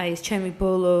 აი ეს ჩემი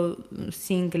ბოლო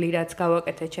სინგლი რაც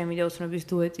გავაკეთე, ჩემი და ოცნების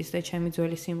დუეტის და ჩემი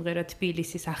ძველი სიმღერა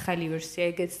თბილისის ახალი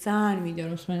ვერსია, ეგეც ძალიან მინდა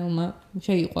რომ მსმენელმა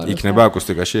შეიყვაროს. იქნება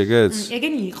აკუსტიკაში ეგეც?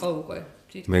 ეგენი იყო უკვე.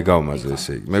 მე გავმაზე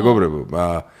ესე იგი. მეგობრებო,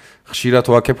 ხშირად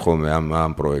ვაკებ ხოლმე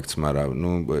ამ პროექტს, მაგრამ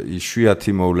ნუ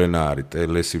იშვიათი მოვლენა არის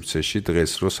ტელესივრცეში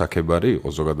დღეს რომ საქებარი იყო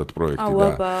ზოგადად პროექტი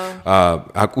და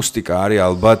აკუსტიკა არის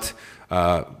ალბათ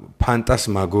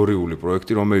ფანტასმაგორიული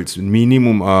პროექტი, რომელიც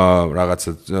მინიმუმ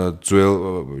რაღაცა ძველ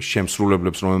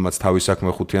შემსრულებლებს, რომელმაც თავის საქმე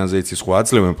 5-იანზე იცის, ხო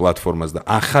აძლევენ პლატფორმას და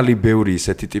ახალი ბევრი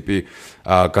ისეთი ტიპი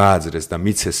გააძრეს და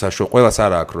მიცეს საშუალო. ყველას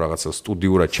არა აქვს რაღაცა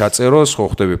სტუდიურად ჩაწეროს, ხო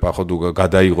ხტები პახოდუ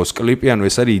გადაიღოს კლიპი, ანუ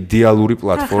ეს არის იდეალური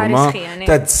პლატფორმა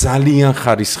და ძალიან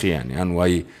ხარისხიანი, ანუ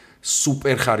აი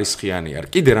სუპერ ხარისხიანი არის.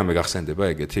 კიდე რამე გახსენდება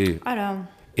ეგეთი?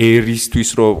 არა. ერისთვის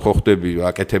რომ ხო ხდები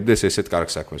აკეთებდეს ესეთ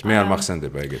კარგ საქმეს. მე არ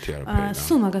მახსენდება ეგეთი არაფერი.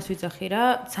 სულ მაგას ვიცახი რა,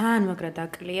 ძალიან მაგრად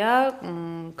აკლია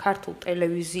ქართულ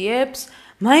ტელევიზიებს,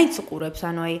 მაინც უყურებს,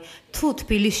 ანუ აი თუ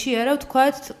თბილისში არა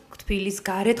ვთქვათ, თბილის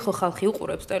გარეთ ხო ხალხი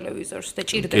უყურებს ტელევიზორს და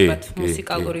ჭირდებათ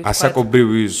მუსიკალური ვთქვათ.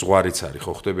 ასაკობრივი ზღვარიც არის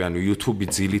ხო ხდები, ანუ YouTube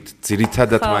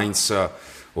ძირითადად მაინც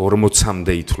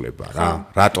 40-მდე ითვლება რა.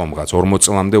 რატომღაც 40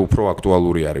 წლამდე უფრო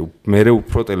აქტუალური არის. მე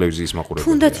უფრო ტელევიზიის მაყურებელია.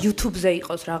 თუნდაც YouTube-ზე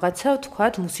იყოს რაღაცა,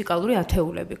 ვთქვათ, მუსიკალური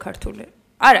ათეულები ქართული.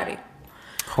 არ არის.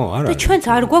 ხო, არ არის. და ჩვენც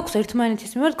არ გვაქვს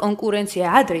ერთმანეთის მიმართ კონკურენცია.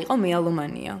 ადრე იყო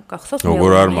მეალომანია. გახსოვს მეალომანია?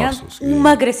 როგორ არ მახსოვს?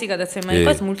 უმაგრესი გადაცემა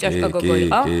იყო, მულჭაშკა გოგო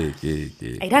იყო. კი.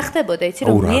 აი რა ხდებოდა, იცი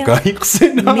რომ რა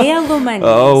გაიხსენა?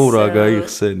 მეალომანია. აუ რა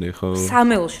გაიხსენე, ხო.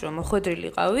 სამეულში რომ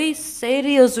მოხვედრილიყავი,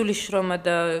 სერიოზული შრომა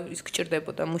და ის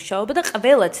გჭირდებოდა მუშაობა და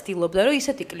ყველა ცდილობდა რომ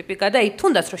ისეთი კლიპი გადაი,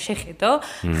 თუნდაც რომ შეხედო,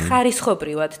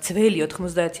 ხარისხობრივად ძველი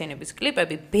 90-იანების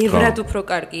კლიპები ბევრად უფრო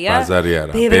კარგია. ბაზარი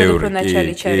არა, ბევრად უფრო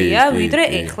ნაჩარიჩარია, ვიდრე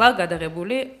ეხლა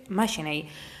გადაღებული მაშინ აი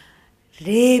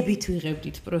რეებით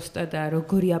ვიღებდით პროსტა და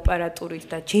როგორი აპარატურით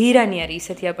და ჯეირანი არის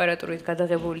ისეთი აპარატურით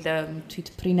გადაღებული და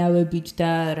თვითფრინავებით და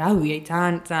რავი აი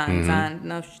ძალიან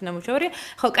ნამუშევარია.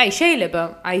 ხო, კაი, შეიძლება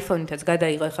iPhone-ითაც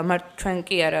გადაიღო, ეხლა ჩვენ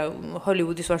კი არა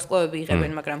ჰოლივუდის ვარსკვლავები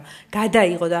იღებენ, მაგრამ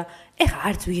გადაიღო და ეხლა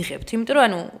არც ვიღებთ, იმიტომ რომ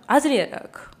ანუ აზრი არ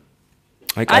აქვს.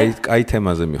 აი, კაი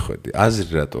თემაზე მიხვედი.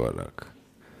 აზრი რატო არ აქვს?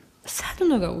 სად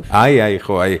უნდა გავუშვი? აი,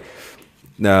 ხო, აი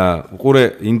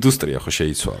უყურე ინდუსტრია ხო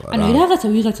შეიცვალა რა. ანუ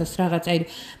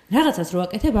რაღაცას რო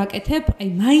აკეთებ, აი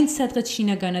მაინც სადღაც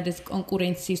შინაგანად ეს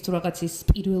კონკურენციის თუ რაღაცის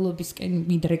პირველობისკენ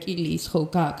მიდრეკილის ხო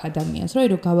გაქვს ადამიანს,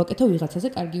 რომ გავაკეთო ვიღაცაზე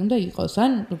კარგი უნდა იყოს,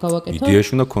 ან გავაკეთო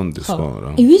იდეაში უნდა კონდეს ხო რა.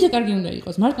 აი ვიზე კარგი უნდა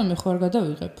იყოს, მარტო მე ხო არ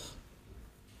გადავიღებ.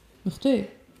 მიხდი?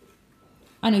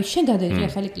 ანუ შენ გადაიღე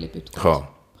ახალი კლიპი თქვა. ხო.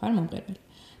 ხარ მომღერალი.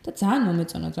 და ძალიან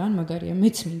მომეწონა, ძალიან მაგარია.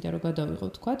 მეც მინდა რომ გადავიღო,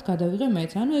 თქვა, გადავიღე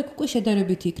მეც. ანუ ეგ უკვე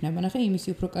შედარებითი იქნება. ნახე, იმისი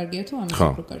უფრო კარგია თუ ამისი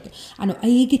უფრო კარგია. ანუ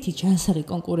აი ეგეთი ჯანსაღი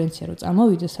კონკურენცია რომ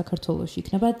წამოვიდეს საქართველოში,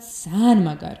 იქნება ძალიან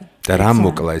მაგარი. და რა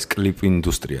მოკლა ეს კლიპ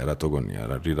ინდუსტრია, რატო გონია,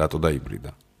 რატო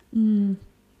დაიბრიდა?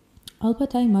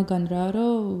 ალბათ აი მაგან რა,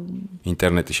 რომ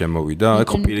ინტერნეტი შემოვიდა, აი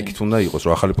ხო პირიქით უნდა იყოს,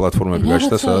 რომ ახალი პლატფორმები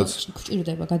გაჩნდა, სადაც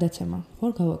გჭირდება გადაცემა. ხო,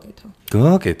 გავაკეთო.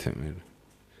 გავაკეთე მე.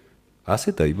 ასე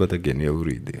დაიბადა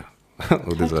გენიალური იდეა.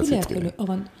 ოდესღაც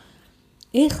იწყება.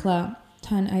 ეხლა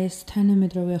თან აი ეს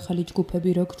თანამედროვე ახალი ჯგუფები,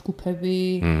 როკ ჯგუფები.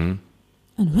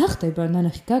 ანუ რა ხდება,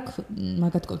 ნანახი გაქვს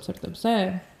მაგათ კონცერტებზე?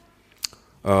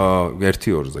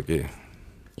 1-2-ზე კი.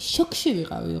 შოქში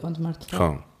ვიყავი ოღონდ მართლა. ხო.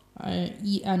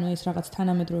 ანუ ეს რაღაც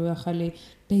თანამედროვე ახალი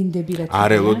ბენდები რაც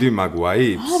არ ელოდი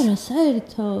მაგვაიბს? არა,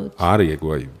 საერთოდ. არის ეგ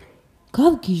ვაიბი.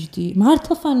 გავგიჟდი,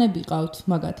 მართლა ფანები ყავთ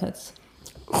მაგათაც.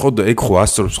 ხო და ეგ ხო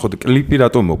ასწორებს, ხო და კლიპი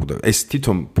რატომ მოკვდა? ეს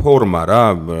თვითონ ფორმა რა,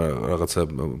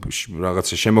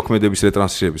 რაღაცა შემოქმედების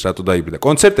რეტრანსლირების რატო დაიბადა?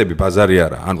 კონცერტები ბაზარი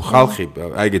არა, ანუ ხალხი,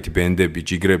 აი ეგეთი ბენდები,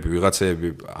 ჯიგრები, ვიღაცეები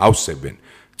ავსებენ.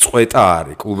 წვეტა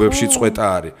არის, კლუბებში წვეტა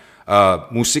არის.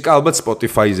 მუსიკა ალბათ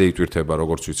Spotify-ზე იტვირთება,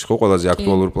 როგორც ვიცი, ხო, ყველაზე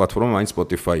აქტუალური პლატფორმა მაინც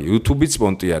Spotify, YouTube-იც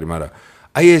პონტი არის, მაგრამ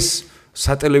აი ეს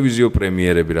სატელევიზიო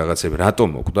პრემიერები რაღაცები რატომ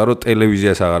მოკვდა, რომ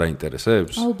ტელევიზიას აღარ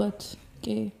აინტერესებს? ალბათ,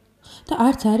 კი. და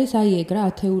არც არის აი ეგ რა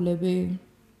ათეულები.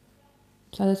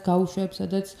 სადაც გაუშვებ,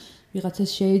 სადაც ვიღაცას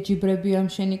შეეჯიბრები ამ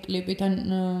შენი კლიპით ან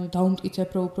დაუმტკიცებ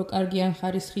რომ უფრო კარგი ან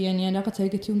ხარისხიანი ან რაღაცა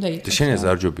ეგეთი უნდა იყოს. და შენ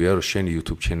ზარჯობია რომ შენი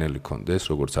YouTube ჩენელი ქონდეს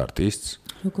როგორც არტისტს?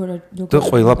 როგორ და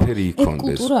ყველაფერი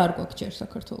იქონდეს. კულტურა არ გვაქვს ჯერ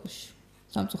საქართველოში.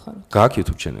 სამწუხაროდ. გააქვს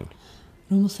YouTube ჩენელი?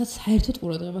 რომელსაც საერთოდ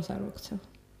ყურადღებას არ ვაქცევ.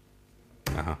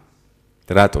 აჰა.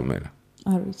 რატომ მე?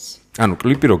 არ ვიცი. ანუ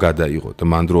კლიპი რო გადაიღო და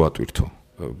მან დრო ატვირთო.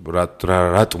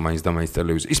 რატო მაინც და მაინც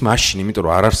ტელევიზია? ის მაშინ, იმიტომ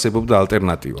რომ არ არსებობდა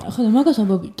ალტერნატივა. ხო და მაგას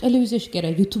ამბობ ტელევიზიაში კი არა,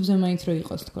 YouTube-ზე მაინც რო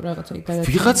იყოს თქო რაღაცა გადაწყდა.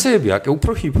 ვიღაცები აკე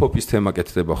უფრო ჰიპ-ჰოპის თემა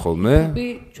კეთდება ხოლმე.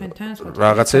 ჩვენთან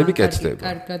რაღაცები კეთდება.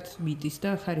 კარგად მიდის და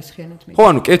ხარისხიანად მიდის. ხო,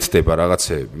 ანუ კეთდება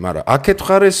რაღაცები, მაგრამ აქეთ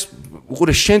ხარეს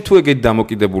უყურე შენ თუ ეგეთი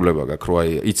დამოკიდებულება გაქვს, რომ აი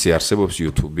იცი არსებობს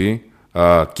YouTube-ი,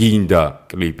 გინდა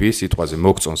კლიპი, სიტყვაზე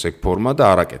მოგწონს ეგ ფორმა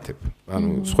და არაკეთებ.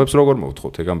 ანუ სხვებს როგორ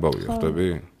მოვთხოვთ, ეგ ამბავია, ხვდები?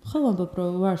 ხო, ამბობ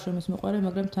რომ ვარ შრომის მოყარე,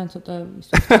 მაგრამ თან ცოტა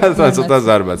თან ცოტა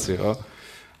ზარბაცი, ხო?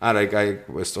 არა,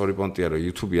 აი სტორი პონტია, რომ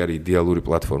YouTube არის იდეალური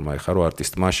პლატფორმა, ეხლა რომ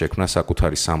არტისტმა შექმნა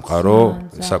საკუთარი სამყარო,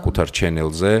 საკუთარ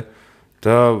ჩენელზე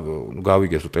და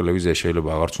გავიგეთ, რომ ტელევიზია შეიძლება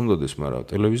აღარც უნდადეს, მაგრამ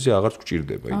ტელევიზია აღარც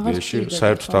გჭირდება იდეაში,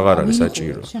 საერთოდ აღარ არის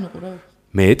საჭირო.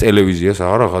 მე ტელევიზიას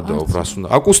აღარ აღადაობ, რას უნდა.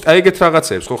 აი ეგეთ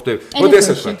რაღაცებს ხო ხდები? მოდი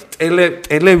ესე ვთქვა,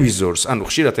 ტელევიზორს, ანუ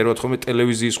ხშირად ერთხელ ხოლმე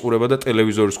ტელევიზიის ყურება და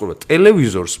ტელევიზორის ყურება.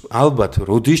 ტელევიზორს ალბათ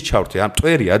როდის ჩავრთე, ამ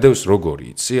ტვერი ადევს როგორი,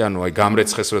 იცი? ანუ აი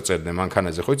გამრეცხეს რო წერდნენ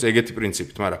მანქანაზე, ხო იცი, ეგეთი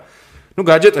პრინციპით, მაგრამ ნუ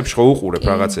გაჯეტებში ხო უყურებ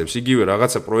რაღაცებს, იგივე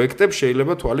რაღაცა პროექტებს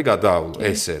შეიძლება თვალი გადაავლო,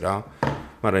 ესე რა.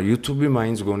 მაგრამ YouTube-ი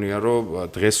მაინც გონია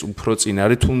რომ დღეს უფრო წინ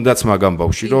არის თუნდაც მაგამ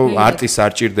ბავში რომ არტის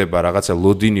არ ჭირდება რაღაცა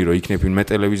ლოდინი რომ იქნებ ვინმე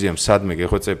ტელევიზიამ სადმე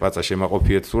გეხვეწე პაცა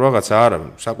შემაყოფიეთ თუ რაღაცა არა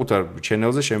საკუთარ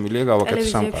ჩენელზე შემიძლია გავაკეთო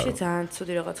სამყარო. ტელევიზიაში ძალიან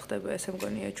ცუდი რაღაც ხდება ესე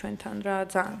მგონია ჩვენთან რა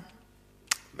ძალიან.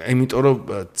 იმიტომ რომ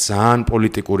ძალიან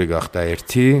პოლიტიკური გახდა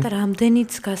ერთი და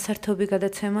რამდენიც გასართობი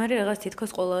გადაცემა არის რაღაც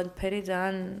თითქოს ყველაფერი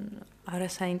ძალიან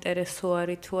არასაინტერესო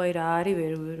არის თუ აი რა არის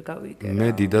ვერ გავიგე. მე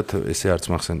დიდად ესე არც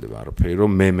მახსენდება არაფერი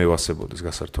რომ მე მევასებოდეს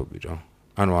გასართობი რა.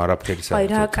 ანუ არაფერი საერთოდ. აი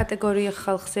რა კატეგორია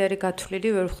ხალხზე არის გათვლილი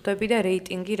ვერ ხვდები და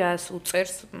რეიტინგი რას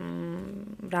უწერს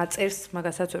რა წერს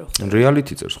მაგასაც ვერ ხვდები.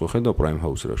 რეალიტი წერს ხო ხედავ Prime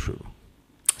House რა შვება.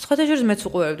 სხვათა შორის მეც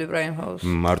უყურებდი Prime House.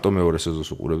 მარტო მეორე სეზონს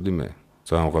უყურებდი მე.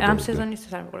 ძალიან ვყავდა. ამ სეზონის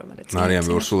არ მიყურებდა. მარიამ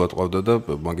ორსულად ყავდა და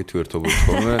მაგით ვერთობოდი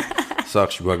ხოლმე.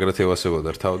 სახში ბაგრათ ევასებოდა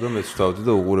რთავდა, მეც ვთავდი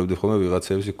და უყურებდი ხოლმე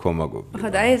ვიღაცების ქომაგობდი. ხო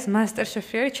და ეს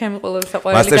MasterChef-ი არის ჩემი ყველაზე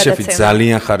საყვარელი გადაცემა. MasterChef-ი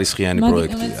ძალიან ხარისხიანი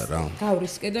პროექტია რა.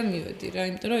 გავრისკე და მივედი რა,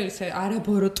 იმიტომ რომ ეს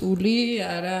არაბოროტული,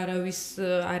 არავის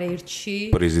არ ერჩი.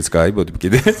 პრიზიც გაიბოდი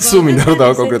კიდე. სულ მინდა რომ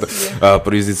დავაკონკრეტო.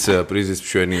 პრიზიც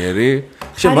მშვენიერი.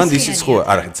 შენ მანდ ისიც ხო,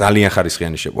 არა, ძალიან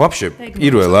ხარისხიანი შე. ვაფშე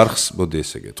პირველ არხს, მოდი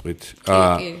ესე გეტყვით.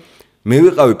 მე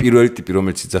ვიყავი პირველი ტიპი,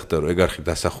 რომელიც იძახდა რომ ეგ არხი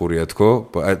დასახურია თქო,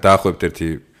 დაახლოებით ერთი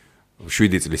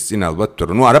 7 წლის წინ ალბათ,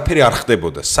 თორემ ნუ არაფერი არ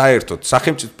ხდებოდა, საერთოდ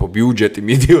სახელმწიფო ბიუჯეტი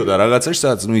მიდიოდა რაღაცაში,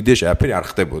 სადაც ნუ იდეაში არაფერი არ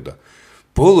ხდებოდა.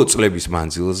 ბოლო წლების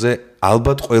მანძილზე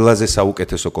ალბათ ყველაზე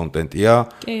საუკეთესო კონტენტია.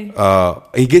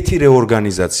 ეგეთი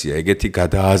რეორგანიზაცია, ეგეთი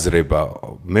გადააზრება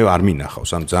მე არ მინახავს,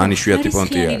 ანუ ძალიან იშვიათი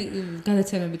პონტია.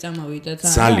 გადაცემები წამოვიდა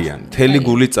ძალიან, მთელი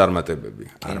გულით წარმატებები.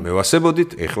 არ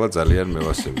მევასებოდით, ეხლა ძალიან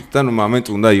მევასებით. და ნუ მომენტ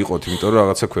უნდა იყოთ, იმიტომ რომ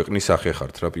რაღაცა ქვეყნის სახე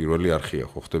ხართ რა, პირველი არხია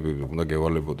ხო ხდები, უნდა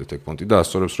გევალებოდეთ ეგ პონტი და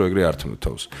ასწორებს რომ ეგრე არ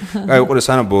თმოთავს. აი უყურე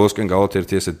სანამ ბოლოსკენ გავალთ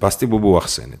ერთი ესეთ ბასტიბუბუ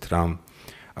ახსენეთ რა.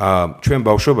 ჩვენ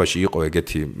ბავშვობაში იყო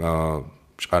ეგეთი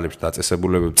ჭყალებს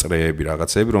დაწესებულებები, წრეები,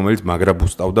 რაღაცები, რომელიც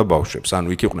მაგრაბუსტავდა ბავშვებს.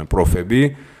 ანუ იქ იყვნენ პროფები,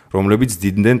 რომლებიც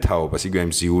დიდდნენ თაობას, იგივე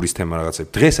მზიურის თემა რაღაცები.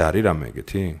 დღეს არის რამე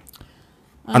ეგეთი?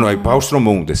 ანუ აი ბავშვს რომ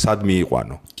მოუნდეს, სად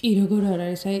მიიყვანო? კი, როგორ არ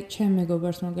არის? აი ჩემ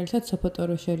მეგობარს მაგალითად საფოტო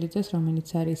შელიძეს, რომელიც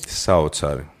არის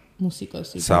საოცარი.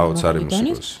 მუსიკოსი. საოცარი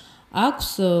მუსიკოსი. აქვს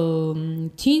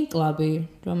teen club-ი,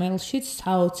 რომელშიც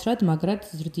საოცრად მაგრად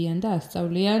ზრდიან და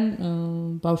ასწავლიან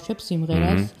ბავშვებს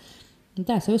სიმღერას.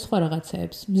 და ასევე სხვა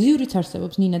რაღაცეებს. მზიურიც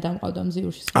არსებობს, ნინა დამყავდა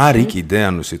მზიურში. არის კიდე,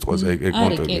 ანუ სიტყვაზე ეგ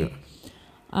კონტენტია.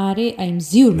 არის, აი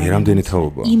მზიურმა. მე რამდენი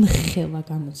თაობა? იმხელა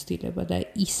გამოცდილება და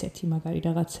ისეთი მაგარი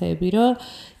რაღაცეები, რომ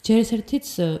ჯერ ერთ-ერთიც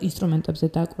ინსტრუმენტებზე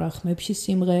დაკვრა, ხმებში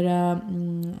სიმღერა,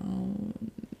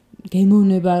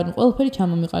 გემოვნება, ანუ ყველაფერი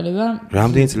ჩამომიყალიბა.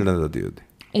 რამდენი წლიდან დადიოდი?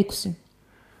 6.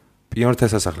 პიონერთა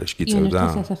სასახლეში გიწევდა?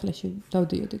 პიონერთა სასახლეში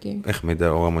დავდიოდი კი. ეხ მე და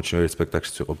აღმოჩნდა ერთ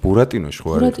სპექტაკლში ვიყო ბურატინოში ხო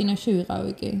არის? ბურატინოში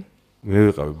ვიყავი კი. მე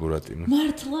ვიყავი ბურატინო.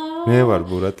 მართლა? მე ვარ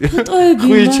ბურატინო.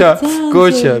 ხვიჩა,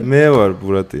 გოჩა, მე ვარ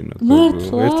ბურატინო.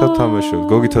 ერთად თამაშობ,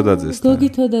 გოგითოდაძესთან.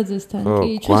 გოგითოდაძესთან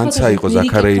კი. კვანცა იყო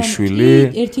ზაქარეიშვილი.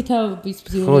 ერთი თავის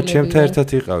ბზიურები. ხო, ჩემთან ერთად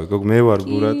იყავი, გოგ მე ვარ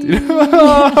ბურატინო.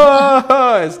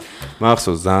 ეს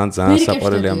მახსოვს ძალიან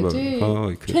საყვარელი ამბავი. ხო,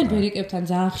 იქ. ჩვენ ბერიკებთან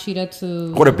ძალიან ხშირად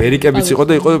ყურე ბერიკებიც იყო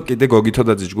და იყო კიდე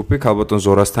გოგითოდაძის ჯგუფი ქალბატონ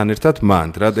ზორასთან ერთად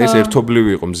მანდ რა და ეს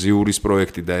ერთობლივი იყო მზიურის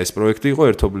პროექტი და ეს პროექტი იყო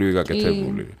ერთობლივი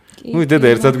გაკეთებული. ნუ დედა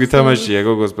ერთად გვითამაშია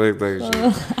გოგო სპექტაკლში.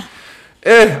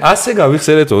 ასე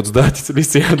გავიხსენეთ 30 წლის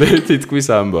წინადელი თითქმის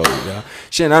ამბავი რა.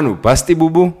 შენ ანუ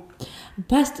ბასტიბუბუ?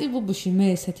 ბასტიბუბუში მე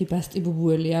ესეთი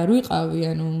ბასტიბუბუელი არ ვიყავი,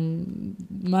 ანუ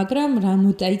მაგრამ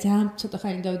აი ძალიან ცოტა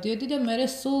ხანი დავდიოდი და მე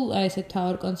სულ აი ესეთ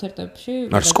თავარ კონცერტებში.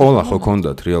 არ სკოლა ხო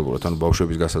ქონდათ რეალურად, ანუ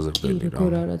ბავშვების გასაზრდელი რა.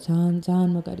 როგორ არა, ძალიან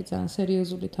მაგარი, ძალიან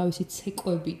სერიოზული თავისი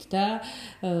ცეკვებით და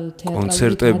თეატრალური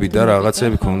კონცერტები და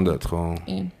რაღაცები ქონდათ ხო?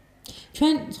 კი.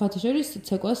 ჩვენ სხვათა შორის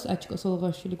ცეკვას აჩიკო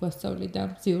სოლოღაშვილი გვასწავლიდა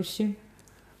ბზიურში.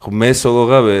 ხო მე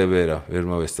სოლოღა ვერ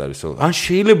მოვესწარი სოლოღა. ან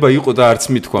შეიძლება იყო და არც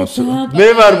მithქვამს. მე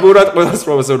ვარ ბურატ ყველას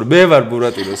პროფესორი, მე ვარ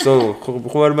ბურატინო სოლო.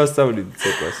 ხო არ მასწავლით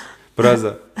ცეკვას.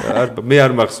 ბრაზა. მე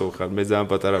არ მახსოვ ხარ, მე ძალიან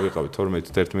პატარა ვიყავი,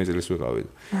 12-11 წლის ვიყავი.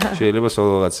 შეიძლება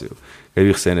სოლოღაც იყო.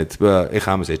 გევიხსენეთ,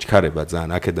 ეხა ამას ეჩქარება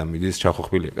ძალიან, აქედან მიდის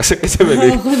ჩახოხბილია გასაკეთებელი.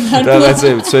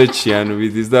 რაღაცები ცვეთში ანუ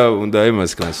მიდის და უნდა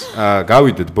ემას ქნას.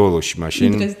 გავიდეთ ბოლოში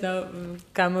მაშინ. დღეს და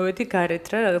გამოვედი გარეთ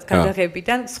რა, რაღაც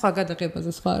გადაღებიდან, სხვა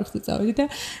გადაღებაზე სხვა არხზე წავედი და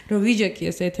რომ ვიჯექი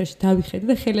ეს ეთერში დავიხედე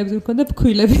და ხელებზე მქონდა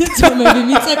ფქვილები და წომები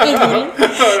მიწაკებული.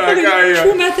 რა კაია.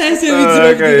 ჩუმათა ესე ვიძროდი.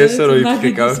 რა კაია, ესე რო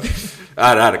იფიქავ.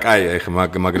 არა, კაია,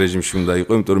 ეხლა მაგ რეჟიმში უნდა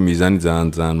იყო, იმიტომ რომ მიზანი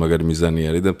ძალიან მაგარი მიზანი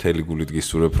არის და მთელი გულით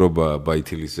გისურვებ, რომ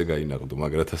ბაითილისზე გაინაღდო,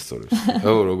 მაგრათა სწორებს.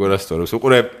 ხო, როგორ ასწორებს.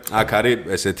 უყურე, აქ არის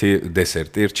ესეთი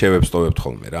დესერტი, რჩევებს ტოვებთ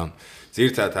ხოლმე რა.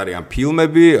 ძირთადად არის ან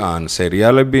ფილმები, ან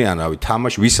სერიალები, ან რავი,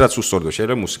 თამაში, ვისაც უსწორდო,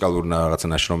 შეიძლება მუსიკალური რაღაცა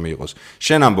ნაშრომი იყოს.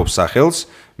 შენ ამბობ სახელს,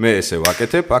 მე ესე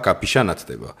ვაკეთებ, აქ აფიშა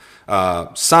ნათდება.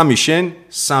 3 შენ,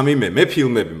 3 მე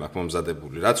ფილმები მაქვს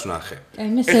მომზადებული, რაც ვნახე.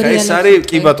 ეხლა ეს არის,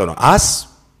 კი ბატონო,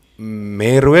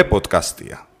 108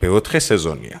 პოდკასტია, B4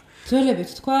 სეზონია. ძველებით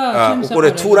თქვა,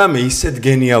 უყურე თუ რამე ისეთ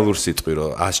გენიალურ სიტყვი,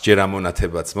 რომ 100 ჯერ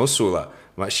ამონათებაც მოსულა,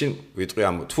 მაშინ ვიტყვი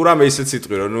თუ რამე ისეთ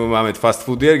სიტყვი, რომ ნუ მამეთ ფასტ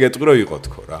ფუდი არ გეტყვი, რომ იყო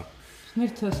თქო რა.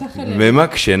 მერთო სახელები. მე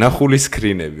მაქვს შენახული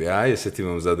სკრინები, აი ესეთი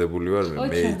მომზადებული ვარ მე.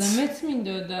 ოჩა და მეც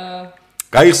მინდოდა.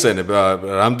 გაიხსენებ,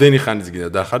 რამდენი ხანიც გინდა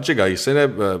დახარჯე,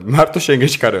 გაიხსენებ, მარტო შენ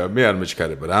გეჩქარება, მე არ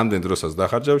მეჩქარება, რამდენ დროსაც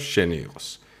დახარჯავ, შენი იყოს.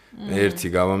 ერთი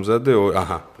გავამზადე,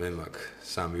 აჰა, მე მაქვს,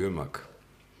 3-ვე მაქვს.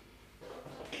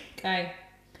 კაი.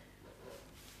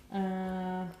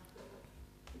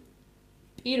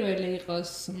 პირველი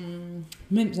იყოს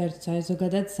მე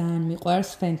ზოგადად ძალიან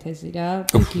მიყვარს ფენტეზი რა,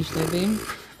 ბუქიშტები.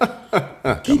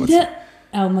 კიდე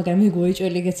მაგრამ მე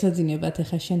გოიჭველი გეცოდინებათ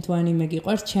ახლა შენ თუ ანიმე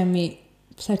გიყვარს, ჩემი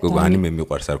საერთოდ ანიმე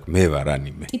მიყვარს არ მე ვარ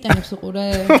ანიმე. ტიტანებს უყურე?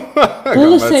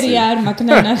 ბოლო სერია არ მაქვს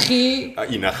ნანახი.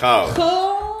 ინახავ? ხო.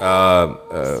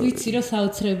 ვიცი რომ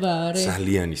საოცრება არის.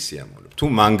 ძალიან ისიამოვნებ. თუ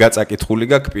მანგა წაკითხული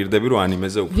გაქვს, პირდები რომ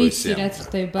ანიმეზე უფრო ისიამოვნებ. ვიცი რაც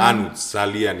ხდება. ანუ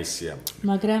ძალიან ისიამოვნებ.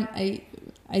 მაგრამ აი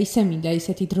ისე მინდა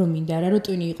ისეთი დრო მინდა რა რომ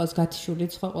ტვინი იყოს გათიშული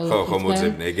სხვა ყოველთვის. ხო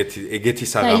მოძებნე, ეგეთი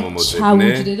საღამო მოძებნე.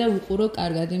 ჩაუჯდე და უყურო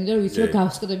კარგად, იმიტომ რომ ვიცი რომ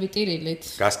გავსკდები ტირილით.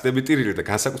 გასკდები ტირილით და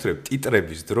განსაკუთრებით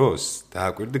ტიტრების დროს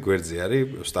დააკვირდი გვერდზე არის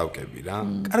ვსტავკები რა.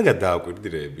 კარგად დააკვირდი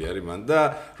რეები არის მან და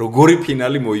როგორი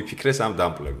ფინალი მოიფიქრეს ამ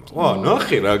დამპლებმა. ვა,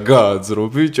 ნახე რა გააძრო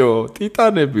ბიჭო,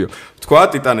 ტიტანებიო. თქვა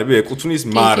ტიტანები ეკუთვნის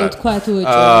მარა. თქვა თუ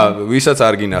ვისაც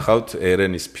არ გინახავთ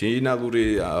ერენის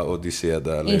ფინალური ოდისეა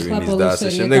და ლევინის და ასე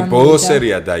შემდეგ ბოლო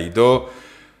სერია დაიდო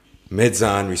მე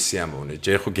ძალიან ვისიამოვნე.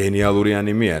 ჯერ ხო გენიალური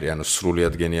ანიმე არის, ანუ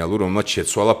სრულიად გენიალური, რომელმაც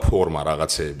შეცვალა ფორმა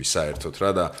რაღაცეები საერთოდ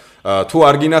რა და თუ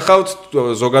არ გინახავთ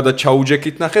ზოგადად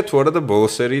ჩაუჯექით ნახეთ თუ არა და ბოლო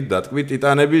სერიით დატყვით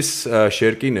ტიტანების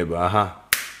შერკინება. აჰა.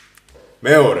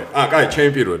 მეორე. კაი,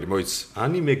 ჩემი პირველი მოიც.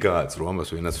 ანიმე გააძრო ამას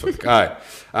ვინაც ვარ. კაი.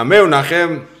 მე ვნახე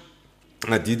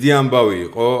დიდი ამბავი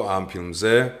იყო ამ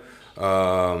ფილმზე.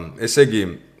 ესე იგი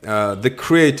The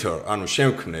Creator, ანუ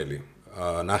შემქმნელი.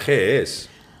 ნახე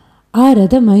ეს? არა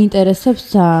და მაინტერესებს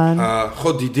ძალიან. ხო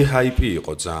დიდი ჰაიპი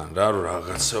იყო ძალიან რა, რომ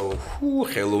რაღაცა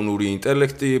ხელოვნური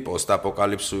ინტელექტი,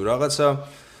 პოსტაპოკალიფსური რაღაცა.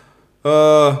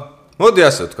 მოდი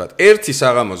ასე ვთქვათ, ერთი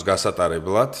საღამოს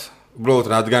გასატარებლად, უბრალოდ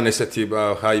რადგან ესეთი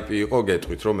ჰაიპი იყო,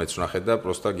 გეტყვით რომ მეც ვნახე და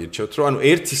პროსტა გირჩევთ, რომ ანუ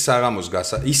ერთი საღამოს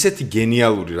ისეთი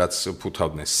გენიალური რაც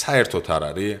ფუთავდნენ, საერთოდ არ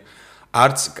არის.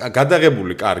 არც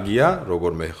გადაღებული კარგია,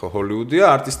 როგორმე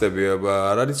ჰოლივუდია, არტისტები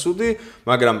არ არის ცუდი,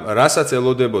 მაგრამ რასაც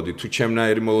ელოდებოდი, თუ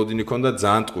ჩემნაირი მოლოდინი ქონდა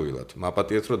ძალიან ტყუილად.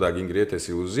 მაპატიეთ რომ დაგინგრიეთ ეს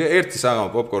ილუზია. ერთი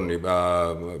საღამო პოპკორნი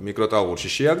მიკროტალღურში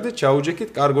შეაგდეთ, ჩაუჯექით,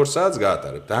 კარგ 2 საათს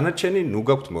გაატარებთ. დანარჩენი ნუ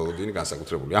გაქვთ მოლოდინი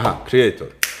განსაკუთრებული. აჰა,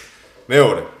 კრეატორი.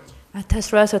 მეორე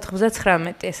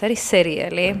 1899 ეს არის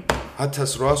სერიალი.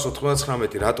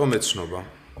 1899 რატომ ეცნობა?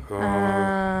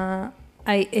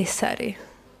 აი ეს არის.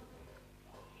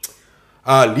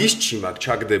 ლისტში მაგ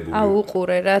ჩაგდებული.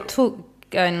 უყურე რა, თუ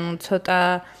ანუ ცოტა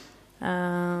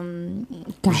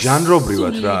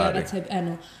ჟანრობრივად რა არის?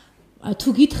 ანუ თუ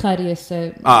გითხარი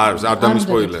ესე არ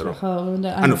დამისპოილერო.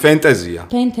 ანუ ფენტეზია.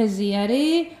 ფენტეზი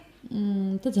არის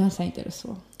და ძალიან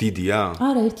საინტერესოა. დიდია?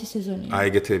 არა, ერთი სეზონია. აი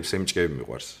ეგეთები შემჭკები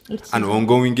მიყვარს. ანუ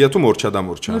ongoing-ია თუ მორჩა და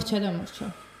მორჩა? მორჩა და მორჩა.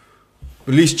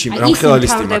 ლისტში რამხელა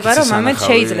ლისტი მაქვს? რომ მომენტ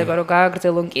შეიძლება რომ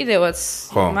გააგრძელონ კიდევაც,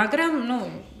 მაგრამ ნუ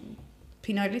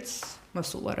ფინალიც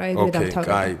მოსულა რა, ეგრე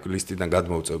დავთავრე. ოკეი, ლისტიდან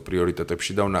გადმოვწევ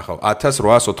პრიორიტეტებში და ვნახავ.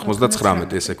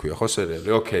 1899 ესე ქვია, ხო სერიალი?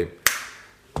 ოკეი.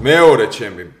 მეორე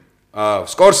ჩემი.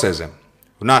 სკორსეზე.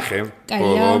 ვნახე.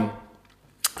 ბოლო.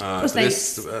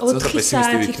 ეს ცოტა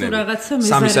პესიმისტი იქნება.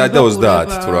 3 საათი და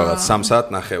 30 თუ რაღაც, 3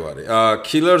 საათ ნახევარი.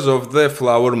 Killers of the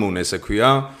Flower Moon ესე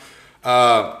ქვია.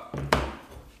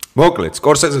 მოკლედ,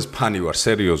 სკორსეზეს ფანი ვარ,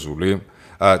 სერიოზული.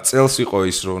 წელს იყო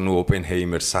ის რომ ნუ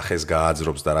ოპენჰეიმერს სახეს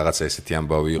გააძრობს და რაღაცა ესეთი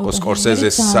ამბავი იყო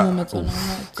სკორსეზეს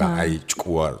აი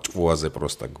ჭკუაზე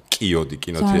პროსტა კიოდი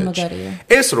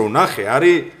კინოთეატრში ეს რომ ნახე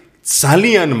არის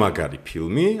ძალიან მაგარი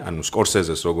ფილმი ანუ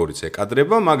სკორსეზეს როგორიც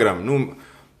ეკადრება მაგრამ ნუ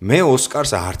მე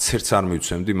ოსკარს არც ერთს არ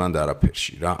მივცემდი მან და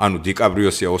არაფერში რა ანუ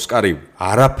დიკაბრიოსია ოსკარი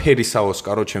არაფერი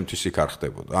საოსკარო ჩემთვის იქ არ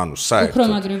ხდებოდა ანუ საერთოდ უფრო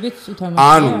მაგრებით უთამაშია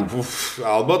ანუ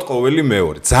ალბათ ყოველი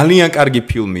მეორე ძალიან კარგი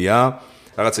ფილმია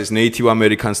რაღაც ეს Native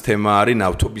Americans თემა არის,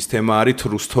 ნავთობის თემა არის,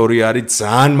 true story არის,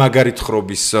 ძალიან მაგარი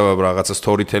თხრობის რაღაცა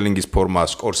storytelling-ის ფორმა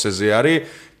სკორსეზე არის.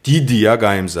 დიდია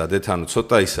გაემზადეთ, ანუ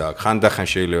ცოტა ისაა, ხანდახან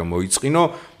შეიძლება მოიწყინო,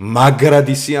 მაგრად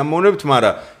ისიამოვნებთ,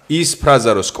 მაგრამ ის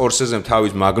ფრაზა რომ სკორსეზემ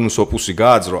თავის მაგნუს ოპუსი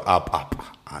გააძრო,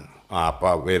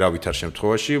 აპა, ვერავითარ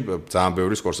შემთხვევაში ძალიან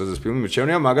ბევრი სკორსეზეს ფილმი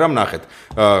მირჩევნია, მაგრამ ნახეთ.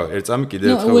 ერთწამი კიდევ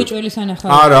ერთხელ. უეჭველი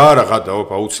სანახავია. არა, გადა,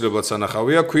 აუცილებლად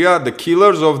სანახავია, ქვია The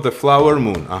Killers of the Flower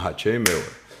Moon. აჰა, ჩემი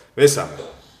მეორე. მესამე.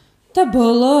 და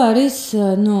ბოლო არის,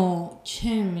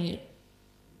 ჩემი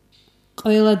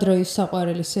ყველა დროის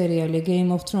საყვარელი სერიალი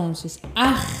Game of Thrones-ის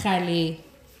ახალი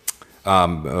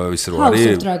ის რო არის?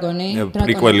 House of Dragon-ი,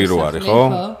 პრიკველი რო არის, ხო?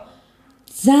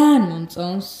 ძალიან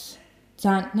მომწონს.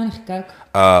 ძალიან, ნახე გაკ.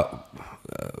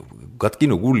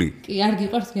 გატკინო გული? კი, არ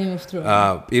გიყვარს Game of Thrones.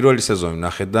 პირველი სეზონი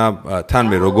ნახე და თან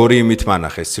მე როგორი იმით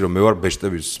მანახე, იცი რომ მე ვარ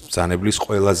ბეჭდების ბრძანებლის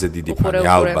ყველაზე დიდი ფანი,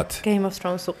 ალბათ. Game of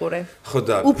Thrones უყურე. ხო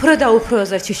და უფრო და უფრო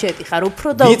აზერში შედიხარ, უფრო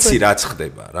და უფრო. ვიცი რაც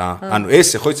ხდება რა. ანუ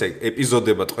ესე ხო იცი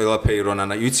ეპიზოდებად ყველაფერი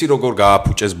რონანა, ვიცი როგორ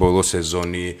გააფუჭეს ბოლო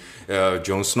სეზონი,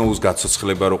 ჯონ სნოუს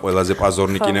გაცოცხლება რო ყველაზე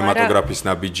პაზორნი კინემატოგრაფის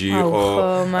ნაბიჯი იყო,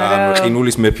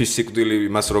 ყინულის მეფის სიკვდილი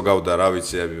იმას რო გავდა, რა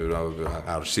ვიცი,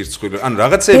 არ სირცხვილი. ანუ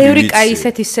რაღაცები ვიცი. ბევრი კაი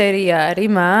ისეთი სერია არის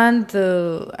მან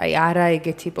აი არა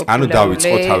ეგეთი პოპულარული. ანუ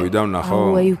დავიწყო თავიდან ვნახო.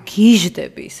 აი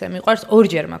გიჟდები ისე მიყვარს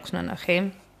ორჯერ მაქვს ნანახი.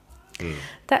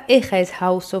 და ეხა ეს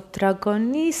House of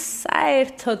Dragon-ი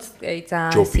საერთოდ აი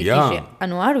ძალიან სიფიჟე.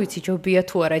 ანუ არ ვიცი ჯობია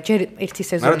თუ არა, ჯერ ერთი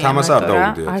სეზონი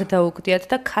არ დაუგდიათ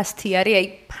და კასტი არის აი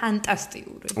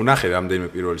ფანტასტიკური. ვნახე რამდენიმე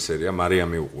პირველი სერია,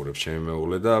 მარიამი უყურებს ჩემი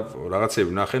მეუღლე და რაღაცები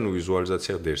ვნახე, ნუ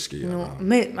ვიზუალიზაცია დერსკია.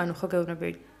 მე ანუ ხო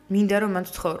გეუბნები მინდა რომ მან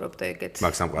ცხოვრობდა ეგეთ.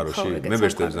 მაგ სამყაროში მე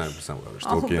ბეჭდებს ზანების სამყაროში,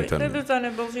 ტოლკიენთან.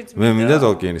 მე მინდა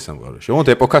ტოლკიენის სამყაროში. ოღონდ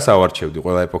ეპოქას ავარჩევდი,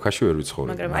 ყველა ეპოქაში ვერ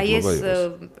ვიცხოვრობ. მაგრამ აი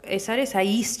ეს არის აი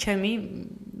ის ჩემი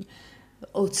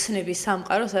ოცნების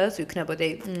სამყარო, სადაც ვიქნებოდი.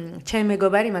 ჩემი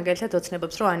მეგობარი მაგალითად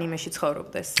ოცნებობს, რომ ანიმეში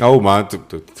ცხოვრობდეს. აუ,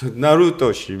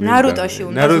 ნარუტოში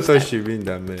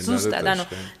მინდა მე. ზუსტად, ანუ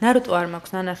ნარუტო არ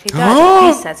მაქვს ნანახი და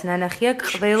ისაც ნანახია,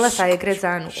 ყველას აეგრე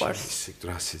ძალიან უყვარს.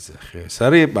 დრასიძახი. ეს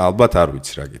არის ალბათ არ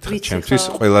ვიცი რა გითხრა. ჩემთვის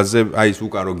ყველაზე აი ეს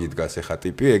უკან რო გიდგას ეხა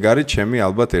ტიპი, ეგ არის ჩემი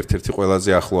ალბათ ერთ-ერთი ყველაზე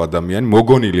ახლო ადამიანი,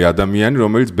 მოგონილი ადამიანი,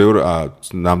 რომელიც ბევრ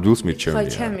ნამდვილს მირჩევნია.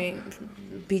 ხო, ჩემი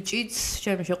ბიჭიც,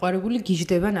 ჩემი შეყვარებული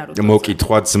გიჟდება ნარუტოზე.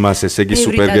 მოკითხვა ძმას, ესე იგი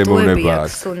სუპერგემოვნება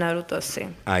აქვს. სულ ნარუტოსი.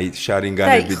 აი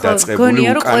შარინგანები დაწყებული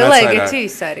უკანაც არა. ყველა ეგეთი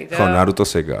ის არის რა. ხო,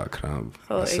 ნარუტოს ეგ აქვს რა.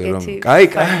 ასე რომ კაი,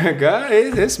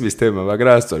 ეს მის თემა,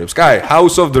 მაგრამ ასწორებს. კაი,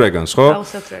 House of Dragons, ხო?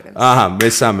 House of Dragons. აჰა,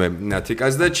 მესამე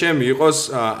თიკას და ჩემი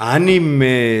იყოს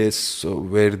ანიმეს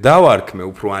ვერ დავარქმე,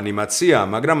 უფრო ანიმაცია,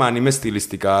 მაგრამ ანიმე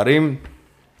სტილისტიკა არის.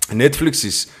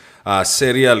 Netflix-ის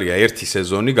სერიალია ერთი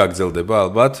სეზონი გაგრძელდება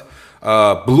ალბათ.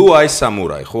 Blue Eye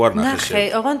Samurai, ხო არ ნახე?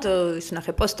 ნახე, ოღონდ ის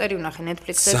ნახე, პოსტერი ვნახე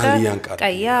Netflix-ზე და ძალიან კარგია.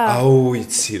 კაია. აუ,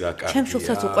 იცი რა კარგია. ჩემ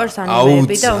შულსაც უყვარს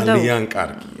ანიმეები და უნდა ძალიან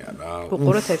კარგია რა.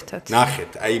 ვუყუროთ ერთად.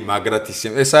 ნახეთ, აი მაგრათის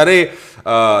ეს არის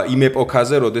იმ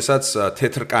ეპოქაზე, როდესაც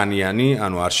თეთრკანიანი,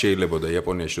 ანუ არ შეიძლებოდა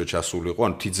იაპონიაში რომ ჩასულიყო,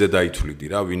 ანუ თიძე დაითვლიდი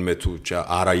რა, ვინმე თუ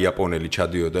არა იაპონელი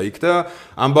ჩადიოდა იქ და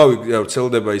ამბავი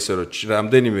ვრცელდება ისე რომ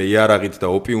რამდენიმე იარაღით და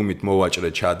ოპიუმით მოვაჭრე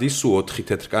ჩადის, სულ 4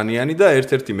 თეთრკანიანი და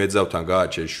ერთ-ერთი მეძავთან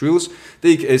გააჩენ შვილს და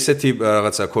იქ ესეთი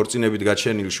რაღაცა ქორწინებით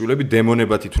გაჩენილი შვილები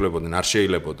დემონებად ითვლებოდნენ, არ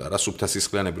შეიძლებოდა რა,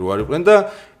 სუფთასისხლიანები რო არიყვნენ და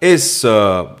ეს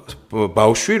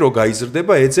ბავშვი რო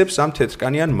გაიზრდება ეძებს ამ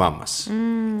თეთრკანიან მამას.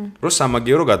 რო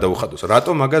სამაგიერო გადაუხადოს.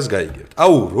 რატო მაგას გაიგებთ?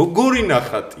 აუ, როგორი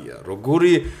ნახატია,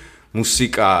 როგორი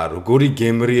მუსიკა, როგორი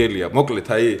გემრიელია. მოკლედ,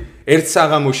 აი, ერთ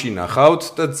საღამოში ნახავთ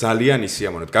და ძალიან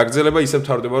ისიამოვნებთ. გაგრძელება ისე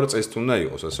მთავრდება, რომ წესით უნდა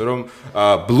იყოს, ასე რომ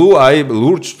blue eye,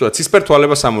 ლურჯ, ცისფერ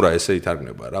თვალება სამურაი ესე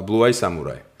ითარგმნება რა, blue eye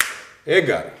სამურაი. ეგ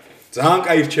არის. ძალიან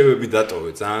კაი რჩევები დატოვე,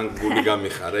 ძალიან გული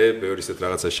გამიხარე, ბევრი ისეთ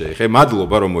რაღაცა შეიხე.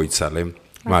 მადლობა რომ მოიცალე.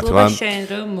 მადლობა შენ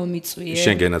რომ მომიწვიე.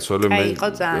 შენ გენაცვალე მე.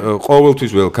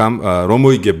 ყოველთვის welcome. რომ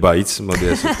მოიგებ ბაიც, მოდი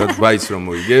ასე ვთქვათ, ბაიც რომ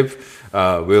მოიგებ.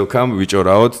 welcome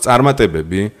ვიჭორაოთ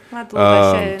წარმატებები.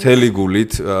 მთელი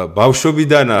გულით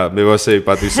ბავშვობიდან მე ვასეი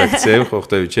პატვისაქცევ, ხო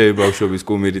ხტები, ჩემი ბავშვობის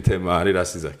კუმირი თემა არის,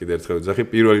 რას იზახ კიდე ერთხელ ვიძახი,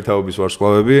 პირველი თაობის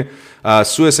ვარსკვლავები.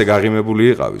 სულ ესე გაღიმებული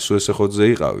იყავი, სულ ესე ხოძზე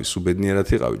იყავი, სულ ბედნიერად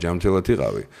იყავი, ჯანმრთელად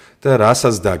იყავი და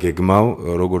რასაც დაგეგმავ,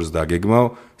 როგორც დაგეგმავ,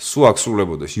 სულ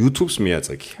აქსრულებოდეს YouTube-ს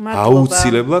მიაწექი.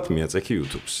 აუცილებლად მიაწექი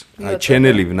YouTube-ს.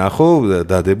 ჩენელი ვნახო,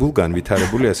 დადებულ,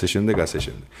 განვითარებული, ასე შემდეგ, ასე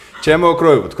შემდეგ. ჩემო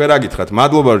ოქროებო, თქვენ რა გითხრათ?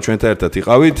 მადლობა რომ ჩვენთან ერთად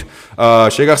იყავით.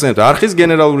 შეგახსენებთ არხის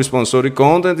გენერალური სპონსორი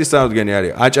კონტენტის წარმოდგენი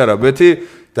არის აჭარა ბეთი.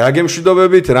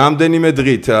 დაგემშვიდობებით რამდენიმე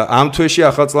დღით. ამ თვეში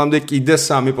ახალ წლამდე კიდე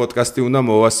 3 პოდკასტი უნდა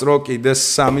მოვასწრო, კიდე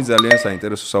 3 ძალიან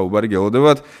საინტერესო საუბარი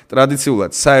გელოდებათ.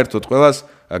 ტრადიციულად საერთოდ ყველას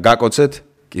გაკოცეთ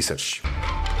კისერში.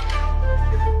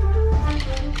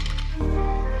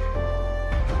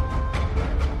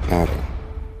 არა.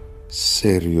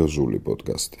 სერიოზული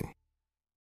პოდკასტი.